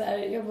allting är så här,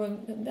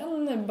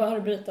 den bör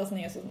brytas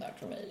ner så snart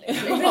som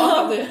möjligt.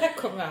 Ja, det här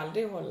kommer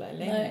aldrig hålla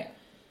länge. Nej.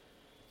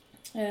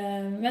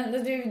 Men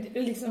det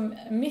är liksom,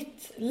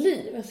 mitt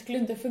liv skulle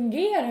inte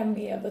fungera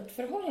med ett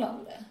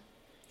förhållande.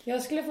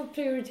 Jag skulle få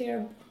prioritera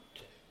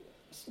bort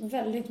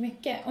väldigt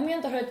mycket. Om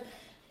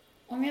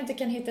jag inte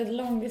kan hitta ett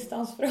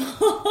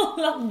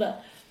långdistansförhållande.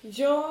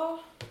 Ja,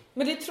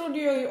 men det trodde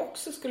jag ju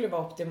också skulle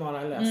vara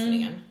optimala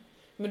lösningen.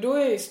 Men då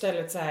är ju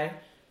istället så här,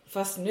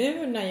 fast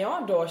nu när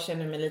jag då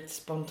känner mig lite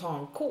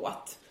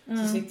spontankåt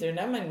så sitter den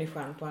där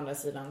människan på andra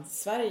sidan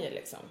Sverige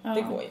liksom.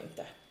 Det går ju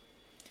inte.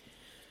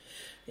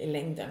 I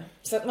längden.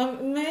 Så att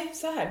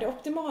så här, det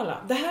optimala.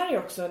 Det här är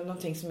också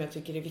någonting som jag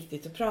tycker är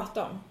viktigt att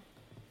prata om.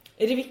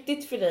 Är det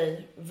viktigt för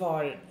dig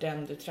var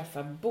den du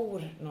träffar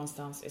bor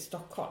någonstans i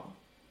Stockholm?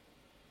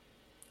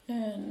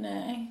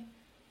 Nej.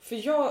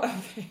 För jag...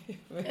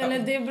 Eller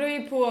det beror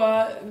ju på...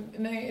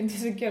 Det är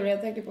så kul,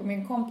 jag tänker på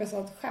min kompis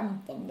har ett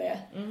skämt om det.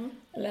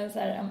 Eller så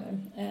här,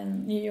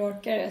 en New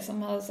Yorkare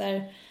som har så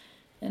här...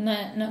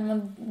 När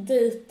man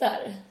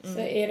dejtar så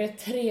är det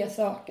 3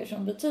 saker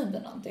som betyder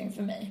någonting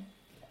för mig.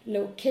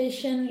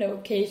 Location,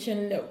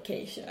 location,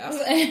 location.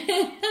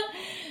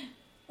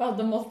 Ja,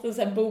 de måste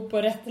så här, bo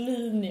på rätt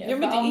linje. Ja,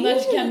 men för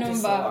annars kan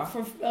de bara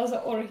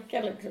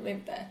orka liksom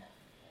inte.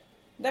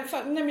 Nej,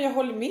 men jag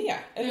håller med.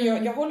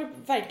 Eller jag håller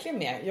verkligen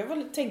med.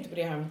 Jag tänkte på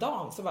det här om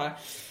dagen så bara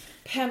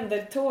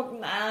pendeltåg,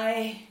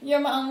 nej. Ja,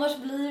 men annars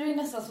blir det ju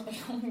nästan som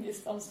ett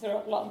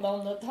långdistansförhållande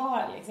om det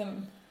tar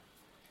liksom.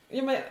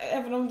 Ja, men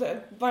även om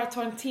det bara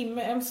tar en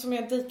timme. Som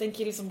jag dejtade en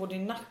kille som bodde i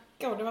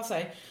Nacka och det var så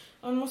här,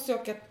 man måste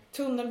åka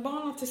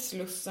tunnelbana till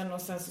Slussen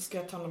och sen så ska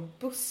jag ta någon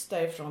buss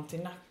därifrån till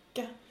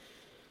Nacka.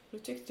 Då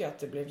tyckte jag att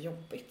det blev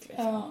jobbigt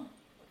liksom. Ja.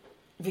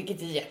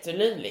 Vilket är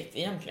jättelöjligt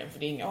egentligen för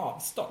det är inga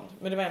avstånd.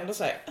 Men det var ändå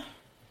så här,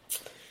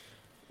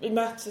 vi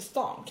möts i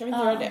stan. Kan vi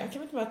inte göra det? Kan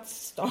vi inte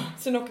möts i stan?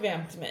 Sen åker vi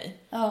hem till mig.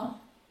 Ja.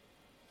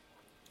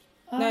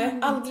 Nej,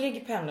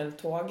 aldrig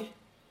pendeltåg.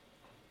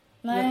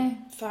 Nej.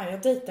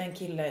 Jag dejtade en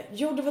kille.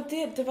 Jo, det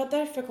var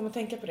därför jag kom att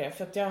tänka på det.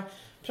 För att jag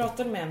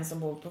pratade med en som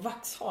bor på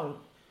Vaxholm.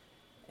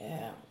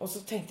 Och så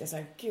tänkte jag så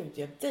här, gud,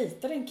 jag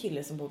dejtade en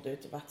kille som bodde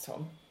ute i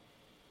Vaxholm.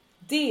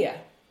 Det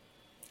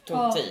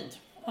tog tid.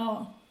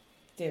 Ja.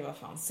 Det var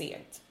fan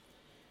sent.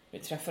 Vi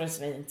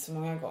träffades vi inte så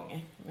många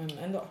gånger, men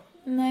ändå.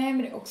 Nej,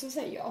 men det är också så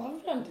här, jag har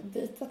väl aldrig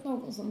dejtat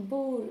någon som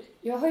bor...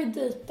 Jag har ju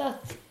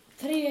dejtat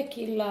 3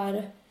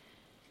 killar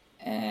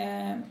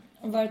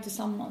och varit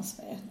tillsammans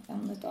med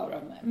en av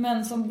dem.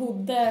 Men som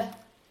bodde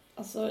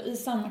alltså, i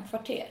samma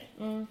kvarter.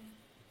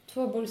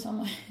 2 bor i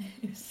samma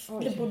hus.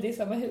 Eller bodde i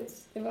samma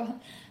hus. Det var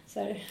så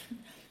här...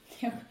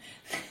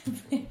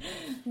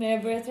 när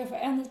jag började träffa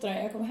en av dem,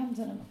 jag kom hem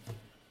till henne.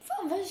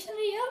 Fan, vad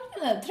känner igen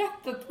den här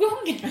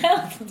trappuppgången?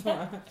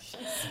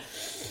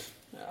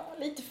 Ja,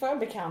 lite för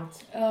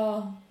bekant.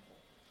 Ja.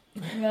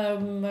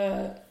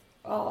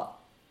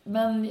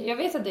 Men jag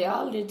vet att jag har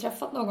aldrig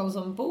träffat någon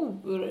som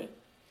bor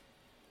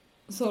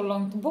så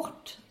långt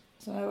bort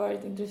som jag har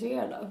varit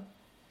intresserad av.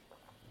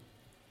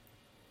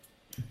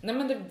 Nej,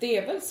 men det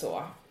är väl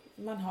så.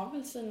 Man har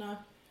väl sina...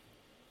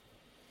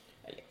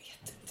 Eller jag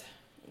vet inte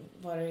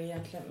vad det är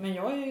egentligen. Men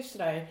jag är ju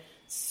sådär...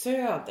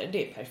 Söder,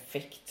 det är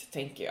perfekt,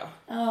 tänker jag.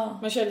 Ja.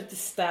 Man kör lite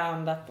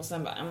stand-up och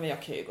sen bara, men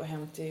jag kan ju gå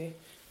hem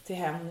till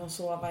hem och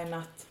sova i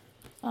natt.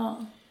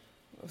 Ja.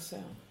 Och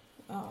sen,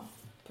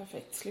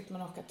 perfekt. Slipper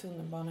man åka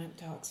tunnelbana hem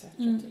till Högsätra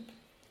typ.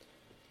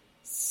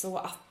 Så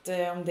att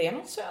om det är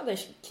någon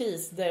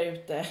söderkis där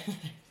ute.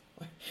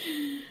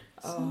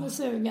 Som är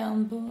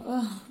sugen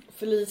på...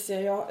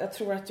 Felicia, jag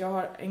tror att jag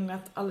har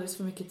ägnat alldeles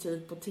för mycket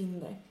tid på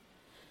Tinder.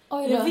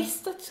 Jag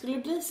visste att det skulle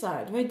bli så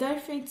här. Det var ju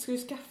därför jag inte skulle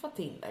skaffa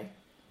Tinder.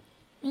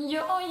 Men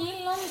jag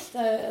gillar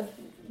inte...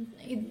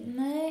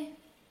 Nej.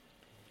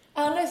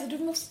 Alltså, du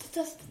måste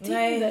testa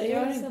Tinder. Nej,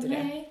 gör inte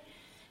det. Nej,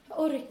 jag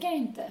orkar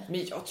inte.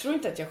 Men jag tror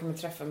inte att jag kommer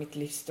träffa mitt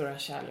livs stora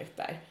kärlek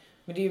där.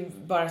 Men det är ju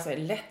bara så här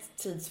lätt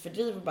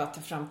tidsfördriv och bara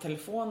ta fram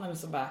telefonen och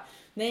så bara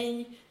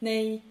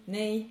nej.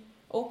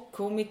 Och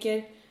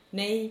komiker.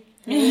 Nej.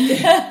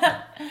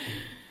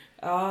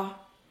 Ja.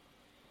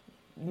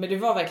 Men det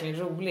var verkligen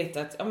roligt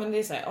att, ja men det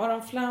är så här,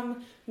 Aron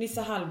Flam,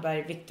 Nissa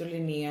Hallberg, Victor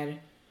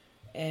Linnér,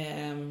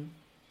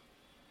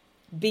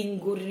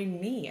 Bingo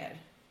Rimér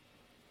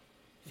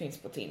finns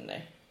på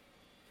Tinder.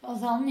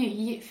 Alltså han är ju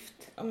gift.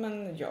 Ja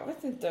men jag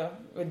vet inte.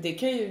 Det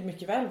kan ju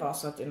mycket väl vara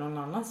så att det är någon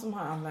annan som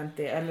har använt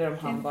det. Eller om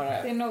han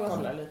bara kollar lite. Det är någon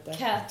som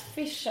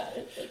catfishar.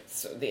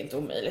 Så det är inte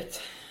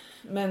omöjligt.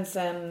 Men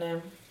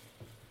sen...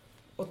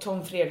 Och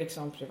Tom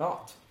Fredriksson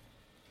privat.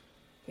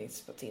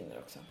 Finns på Tinder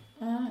också.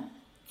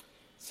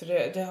 Så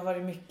det har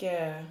varit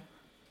mycket...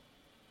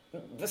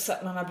 Så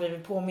man har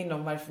blivit påmind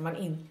om varför man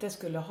inte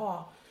skulle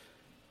ha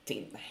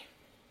Tinder.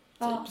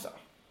 Typ så.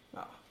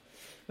 Ja.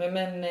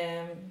 Men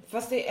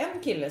fast det är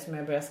en kille som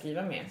jag börjar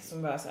skriva med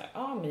som bara säger,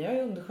 men jag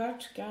är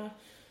undersköterska,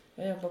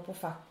 jag jobbar på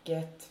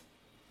facket,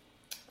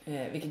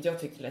 vilket jag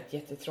tyckte lät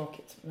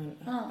jättetråkigt, men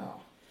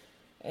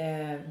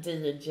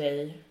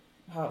DJ,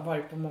 har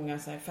varit på många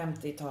så här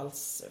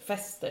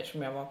 50-talsfester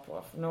som jag var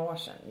på för några år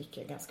sedan, gick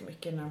jag ganska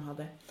mycket när de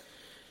hade,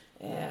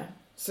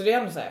 så det är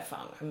ändå så här,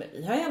 fan, men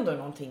vi har ju ändå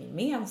någonting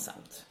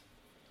gemensamt.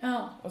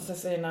 Ja. Och så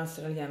säger en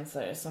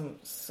australiensare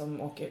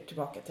som åker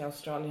tillbaka till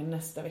Australien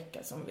nästa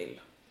vecka som vill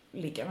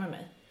ligga med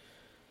mig.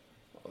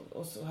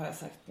 Och så har jag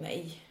sagt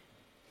nej.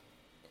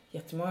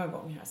 Jättemånga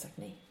gånger har jag sagt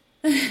nej.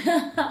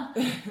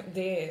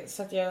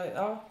 Så att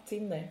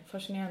Tinder,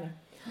 fascinerande.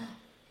 Ja.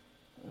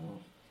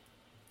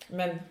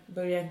 Men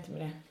börja inte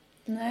med det.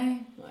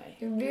 Nej.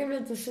 Jag blev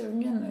lite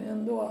sugen nu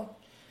ändå.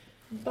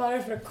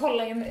 Bara för att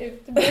kolla in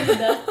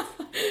utbudet.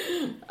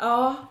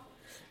 Ja,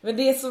 men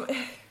det är som...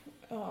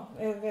 Ja,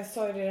 jag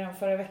sa ju det redan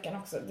förra veckan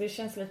också. Det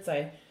känns lite så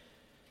här...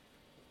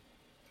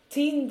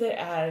 Tinder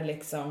är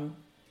liksom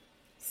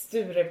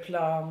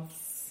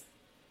Stureplans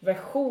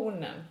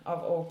versionen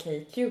av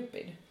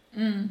OkCupid.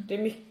 Det är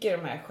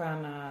mycket de här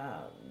sköna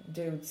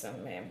dudesen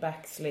med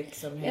backslick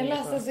som hänger. Jag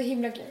läste så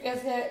himla kul. Jag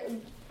ska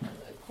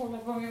kolla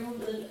på min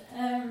mobil.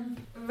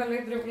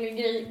 Väldigt rolig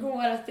grej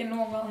igår att det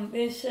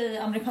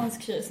är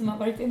amerikansk tjej som har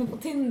varit inne på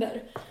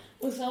Tinder.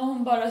 Och så har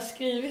hon bara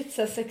skrivit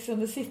så här Sex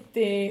and the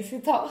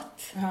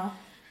City-citat. Ja.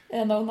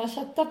 När hon har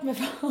chattat med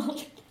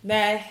folk.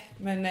 Nej,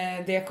 men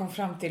det jag kom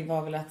fram till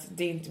var väl att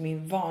det är inte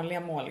min vanliga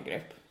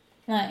målgrupp.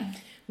 Nej.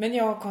 Men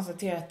jag har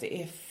konstaterat att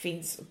det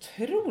finns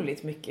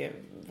otroligt mycket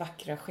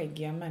vackra,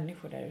 skäggiga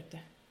människor där ute.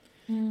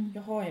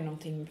 Jag har ju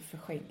någonting för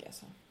skägg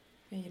alltså.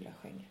 Jag gillar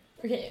skägg.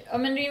 Okej, ja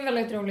men det är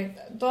väldigt roligt.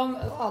 De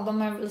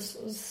har väl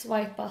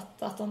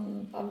swipat att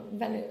de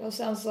väljer, och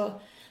sen så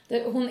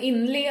hon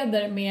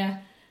inleder med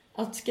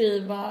att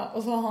skriva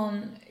och så har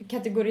hon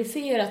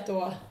kategoriserat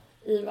då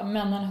i vad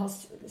männen har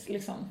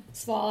liksom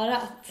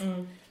svarat.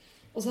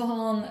 Och så har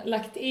han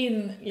lagt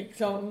in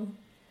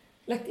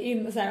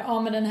så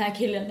här, men den här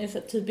killen är så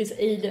typiskt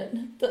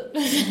Aiden.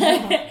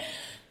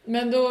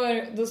 Men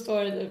då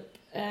står det typ,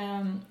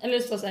 eller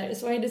det står så här,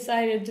 so I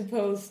decided to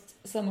post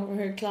some of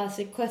her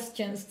classic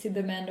questions to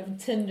the men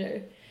of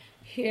Tinder.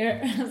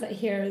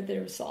 Here are the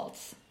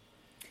results.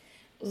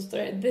 Och så står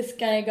det, this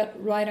guy got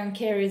right on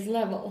Carrie's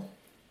level.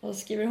 Och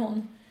så skriver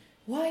hon,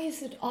 why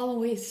is it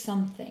always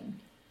something?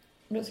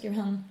 Och då skriver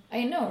han,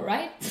 I know,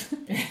 right?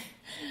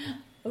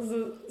 Och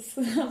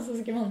så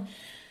skriver hon,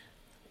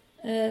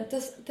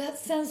 does that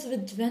sense of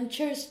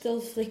adventure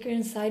still flicker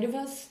inside of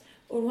us?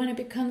 Or when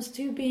it comes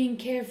to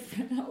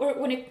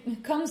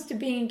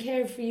being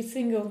carefree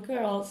single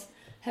girls,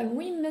 have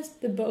we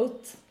missed the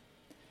boat?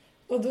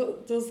 Och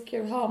då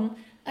skrev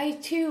han, I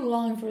too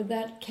long for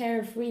that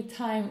carefree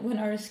time when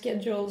our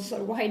schedules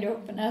are wide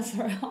open as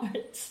our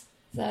hearts.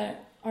 Så här,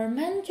 are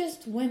men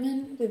just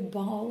women with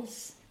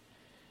balls?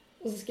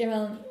 Och så skrev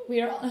han,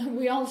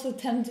 we also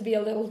tend to be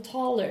a little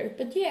taller,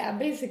 but yeah,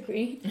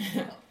 basically.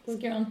 Och så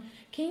skrev han,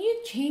 can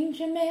you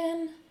change a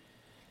man?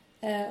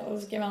 Och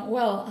så skrev han,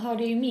 well, how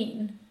do you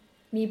mean?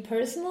 Me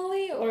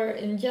personally or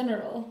in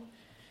general?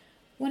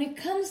 When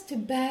it comes to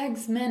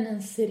bags, men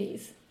and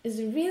cities, is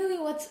it really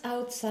what's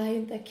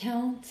outside that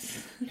counts?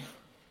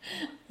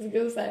 Så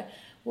skrev han så här,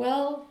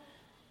 well,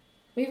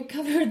 we've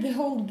covered the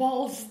whole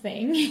balls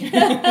thing.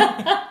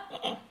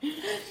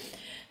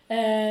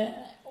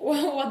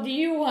 What do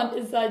you want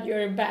inside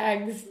your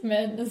bags,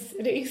 men and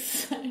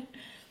cities?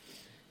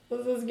 Och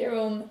så skrev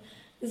hon,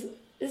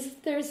 is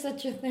there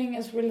such a thing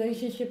as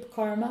relationship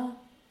karma?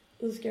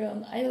 Och så skrev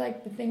hon, I like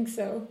to think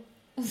so.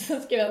 Och så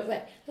skrev hon så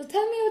här, so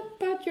tell me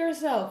about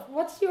yourself.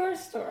 What's your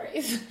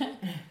stories?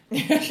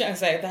 Jag känner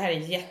så här, det här är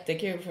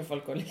jättekul för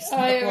folk att lyssna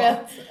på. Ja, jag vet.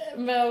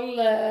 Men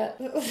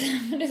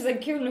det är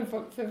så kul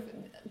för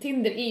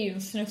Tinder är ju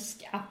en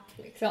snuskapp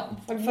liksom.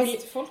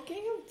 Fast folk är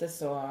ju inte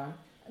så...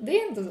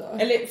 Det är inte så.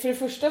 Eller för det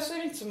första så är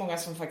det inte så många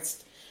som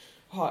faktiskt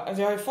har...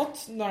 Alltså jag har ju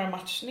fått några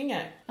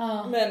matchningar.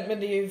 Ja. Men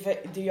det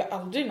är ju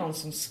aldrig någon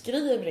som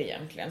skriver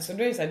egentligen. Så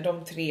då är det så här,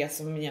 de 3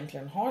 som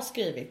egentligen har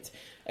skrivit.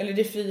 Eller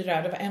det är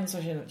 4. Det var en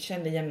som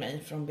kände igen mig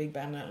från Big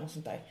Ben eller något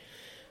sånt där.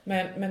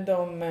 Men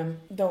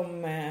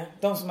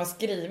de som har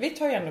skrivit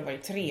har ju ändå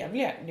varit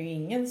trevliga. Det är ju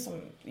ingen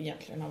som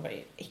egentligen har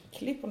varit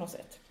äcklig på något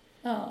sätt.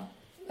 Ja.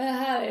 Men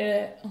här är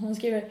det, hon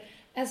skriver...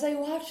 As I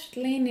watched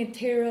Lainey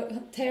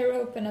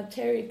tear open a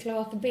terry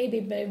cloth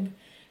baby bib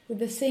with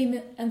the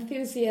same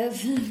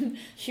enthusiasm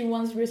she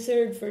once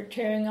reserved for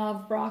tearing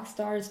off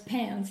Rockstar's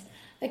pants,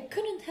 I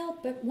couldn't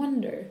help but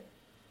wonder,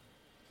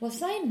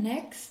 was I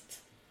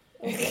next?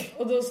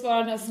 Och då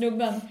svarade den här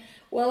snubben,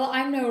 well,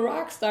 I'm no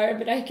rockstar,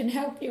 but I can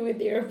help you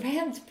with your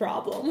pants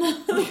problem.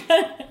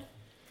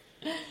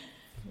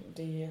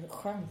 Det är ju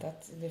skönt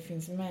att det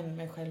finns män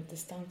med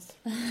självdistans.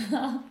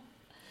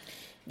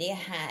 Det är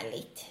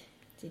härligt.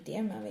 Det är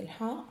det man vill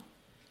ha.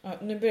 Ja,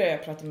 nu börjar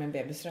jag prata med en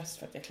bebisröst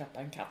för att jag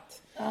klappar en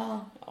katt. Ja.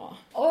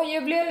 Och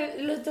jag blev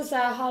lite så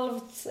här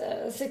halvt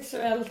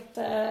sexuellt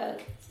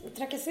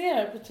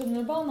trakasserad på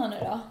tunnelbanan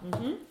idag.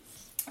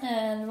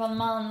 Mm-hmm. Det var en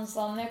man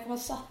som, när jag kom och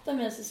satte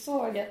mig så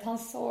såg jag att han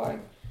såg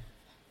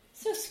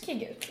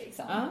suskig ut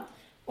liksom.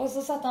 Och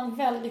så satt han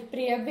väldigt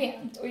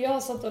bredbent. Och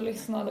jag satt och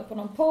lyssnade på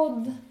någon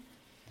podd.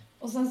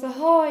 Och sen så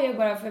hör jag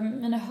bara, för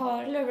mina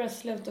hörlurar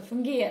slutar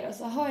fungera,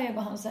 så hör jag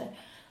bara han säger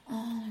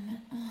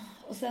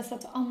och så jag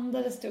satt och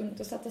andades tungt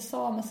och satt och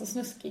sa en massa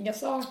snuskiga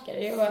saker.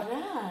 Jag bara,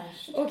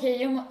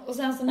 okej, och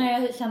sen så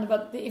när jag kände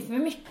bara att det är för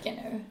mycket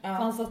nu, för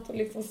han satt och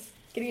liksom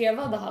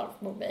skrevade halvt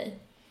på mig,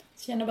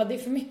 så kände jag bara, det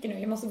är för mycket nu,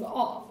 jag måste gå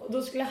av. Och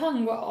då skulle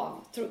han gå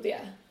av, trodde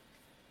jag.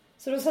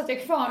 Så då satt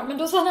jag kvar, men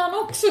då satt han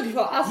också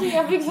kvar. Alltså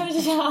jag fick sån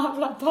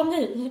jävla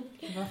panik.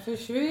 Varför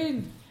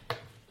försvinn?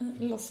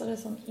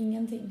 Låtsades som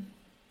ingenting.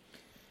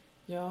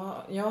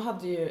 Ja, jag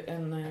hade ju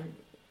en...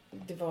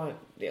 Det var...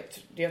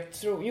 Jag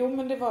tror... Jo,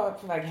 men det var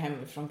på väg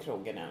hem från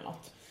krogen eller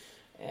något.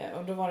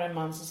 Och då var det en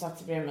man som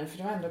satt bredvid mig. För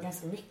det var ändå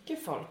ganska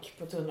mycket folk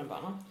på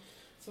tunnelbanan.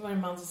 Så var det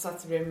en man som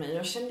satt bredvid mig.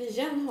 Jag kände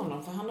igen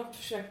honom, för han har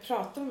försökt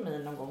prata med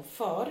mig någon gång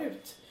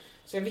förut.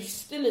 Så jag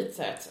visste lite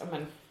så att...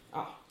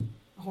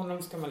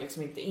 honom ska man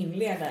liksom inte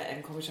inleda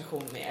en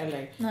konversation med.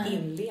 Eller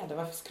inleda,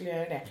 varför skulle jag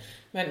göra det?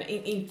 Men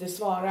inte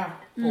svara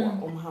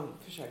på om han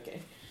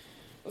försöker.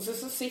 Och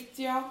så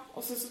sitter jag,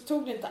 och så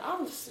tog det inte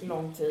alls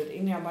lång tid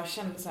innan jag bara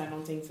kände så här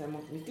någonting så här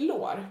mot mitt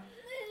lår.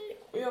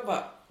 Och jag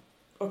bara,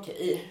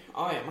 okej,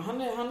 men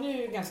han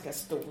är ju ganska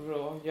stor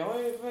och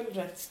jag är väl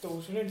rätt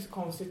stor, så det är inte så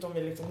konstigt om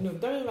vi liksom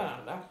nuddar vid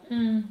varandra.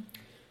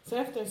 Så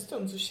efter en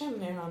stund så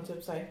känner jag hur han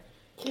typ så här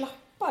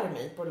klappar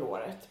mig på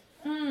låret.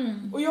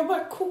 Och jag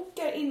bara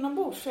kokar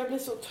inombords, för jag blir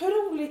så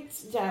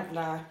otroligt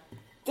jävla...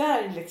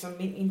 Där liksom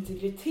min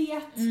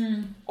integritet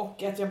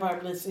och att jag bara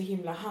blir så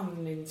himla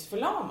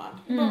handlingsförlamad.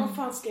 Vad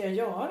fan ska jag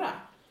göra?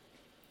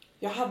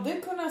 Jag hade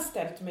kunnat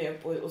ställt mig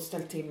upp och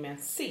ställt till med en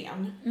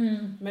scen.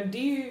 Men det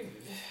är ju...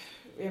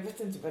 Jag vet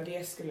inte vad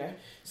det skulle...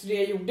 Så det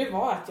jag gjorde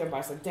var att jag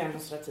bara så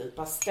demonstrativt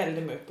bara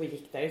ställde mig upp och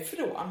gick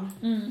därifrån.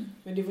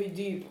 Men det var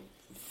ju...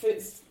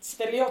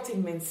 Ställer jag till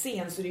med en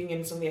scen så är det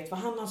ingen som vet vad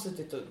han har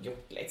suttit och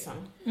gjort liksom.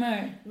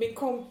 Nej. Min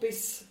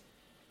kompis...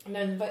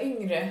 När hon var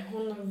yngre,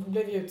 hon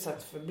blev ju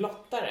utsatt för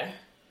blottare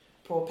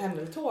på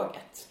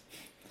pendeltåget.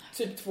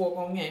 Typ 2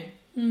 gånger.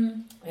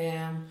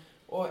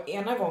 Och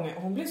ena gången,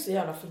 hon blev så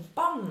jävla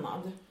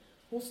förbannad.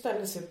 Hon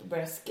ställde sig upp och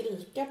började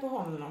skrika på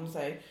honom. Så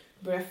här,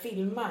 började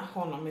filma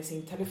honom med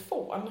sin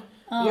telefon.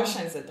 Och jag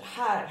kände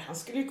att han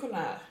skulle ju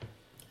kunna...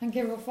 Han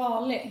kan ju vara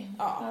farlig.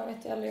 Ja. Jag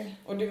vet ju aldrig.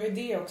 Och det var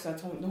det också,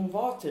 att hon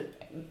var typ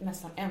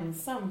nästan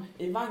ensam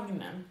i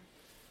vagnen.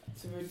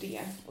 Så var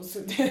det. Och så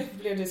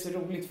blev det så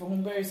roligt, för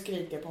hon började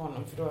skrika på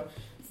honom, för då,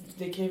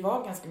 det kan ju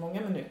vara ganska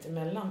många minuter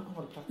mellan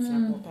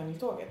hållplatserna på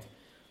pendeltåget.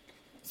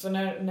 Så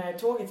när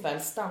tåget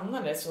väl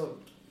stannade så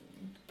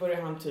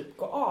började han typ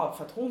gå av,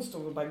 för att hon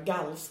stod och bara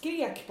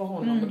gallskrek på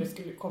honom och det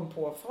skulle komma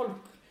på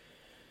folk.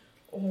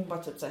 Och hon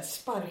bara typ så här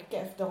sparka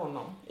efter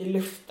honom i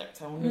luften,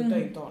 så hon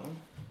nuddade inte honom.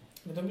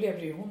 Men då blev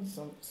det ju hon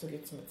som såg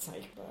ut som ett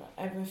psyk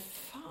bara. Men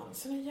fan,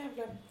 såna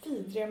jävla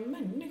vidriga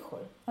människor.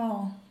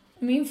 Ja.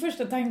 Min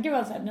första tanke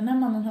var så här, den här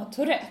mannen har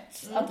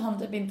Tourettes, att han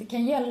typ inte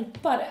kan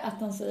hjälpa det, att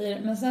han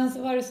säger, men sen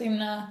så var det så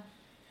himla,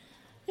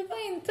 det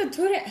var inte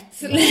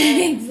Tourettes,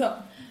 liksom.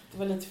 Det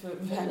var lite för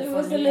det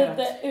var så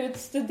lite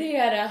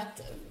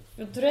utstuderat,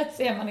 för Tourettes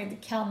är man inte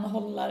kan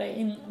hålla det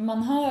in,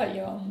 man hör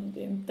ju om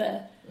det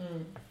inte,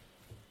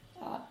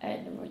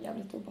 det var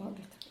jävligt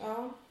obehagligt.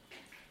 Ja.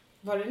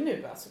 Var det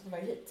nu alltså på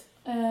väg hit?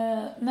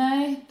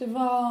 Nej, det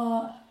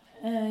var,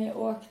 jag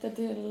åkte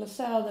till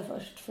Söder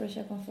först för att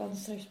köpa en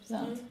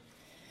födelsedagspresent.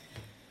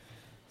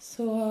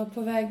 Så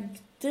på väg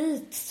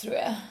dit, tror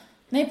jag.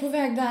 Nej, på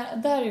väg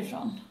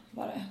därifrån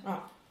var det. Ja.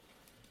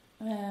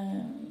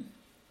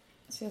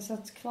 Så jag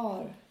satt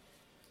kvar.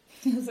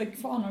 Jag satt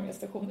kvar några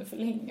stationer för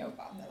länge och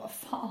bara, men vad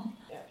fan.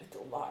 Jävligt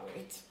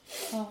obehagligt.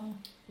 Ja.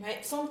 Nej,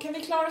 sånt kan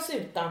vi klara oss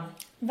utan.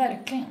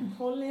 Verkligen.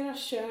 Håll era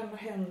kön och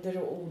händer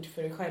och ord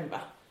för er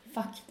själva.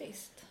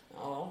 Faktiskt.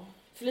 Ja.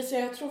 Felicia,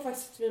 jag tror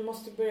faktiskt att vi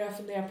måste börja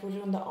fundera på att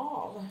runda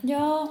av.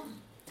 Ja.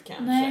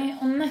 Kanske. Nej,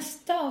 och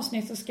nästa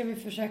avsnitt så ska vi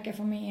försöka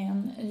få med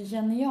en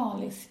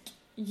genialisk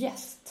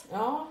gäst.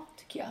 Ja.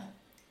 Tycker jag.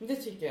 Det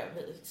tycker jag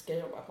vi ska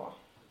jobba på.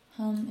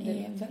 Han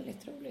är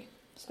väldigt rolig.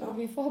 Så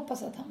vi får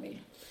hoppas att han vill.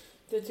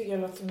 Det tycker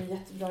jag låter som en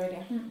jättebra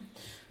idé.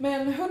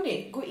 Men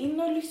hörni, gå in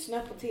och lyssna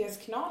på TS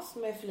Knas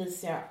med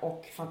Felicia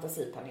och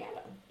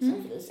Fantasipanelen.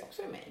 Som Felicia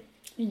också är med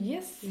i.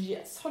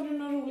 Yes. Har du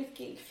någon roligt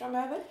gig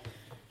framöver?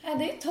 Ja,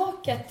 det är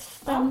taket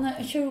den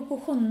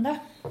 27.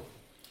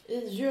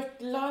 I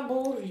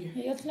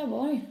Göteborg.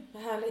 Göteborg.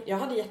 Härligt. Jag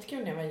hade jättekul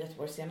när jag var i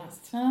Göteborg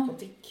senast. På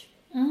Tick.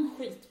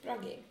 Skitbra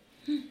gig.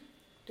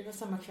 Det var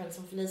samma kväll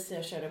som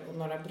Felicia körde på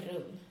Norra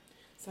Brunn.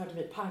 Så hade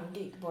vi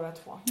panggig båda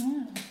två.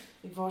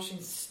 I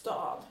varsin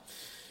stad.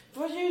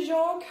 Vad gör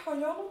jag? Har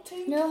jag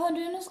någonting? Ja, har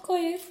du något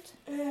skojigt?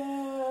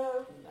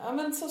 Ja,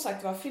 men som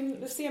sagt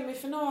var,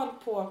 semifinal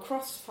på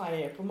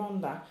Crossfire på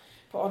måndag.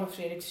 På Adolf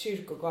Fredriks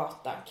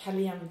kyrkogata.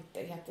 Caliente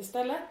heter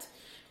stället.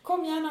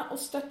 Kom gärna och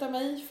stötta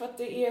mig för att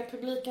det är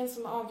publiken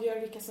som avgör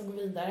vilka som går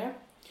vidare.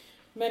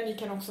 Men ni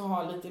kan också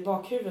ha lite i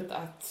bakhuvudet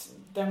att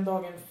den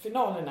dagen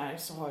finalen är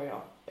så har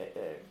jag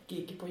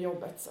gig på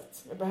jobbet så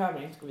att jag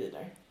behöver inte gå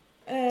vidare.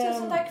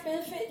 Tusen tack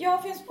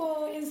jag finns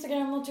på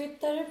Instagram och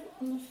Twitter.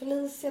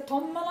 Felicia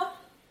Tomala.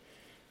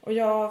 Och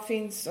jag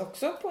finns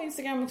också på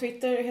Instagram och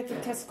Twitter. Jag heter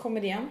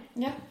Tesskomedien.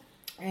 Ja.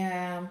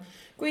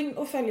 Gå in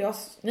och följ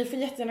oss. Ni får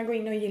jättegärna gå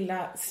in och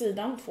gilla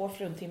sidan 2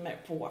 fruntimmer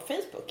på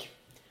Facebook.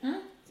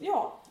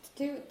 Ja.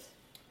 Do it.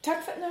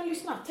 Tack för att ni har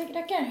lyssnat.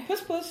 Tackar.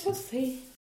 Puss. Hej.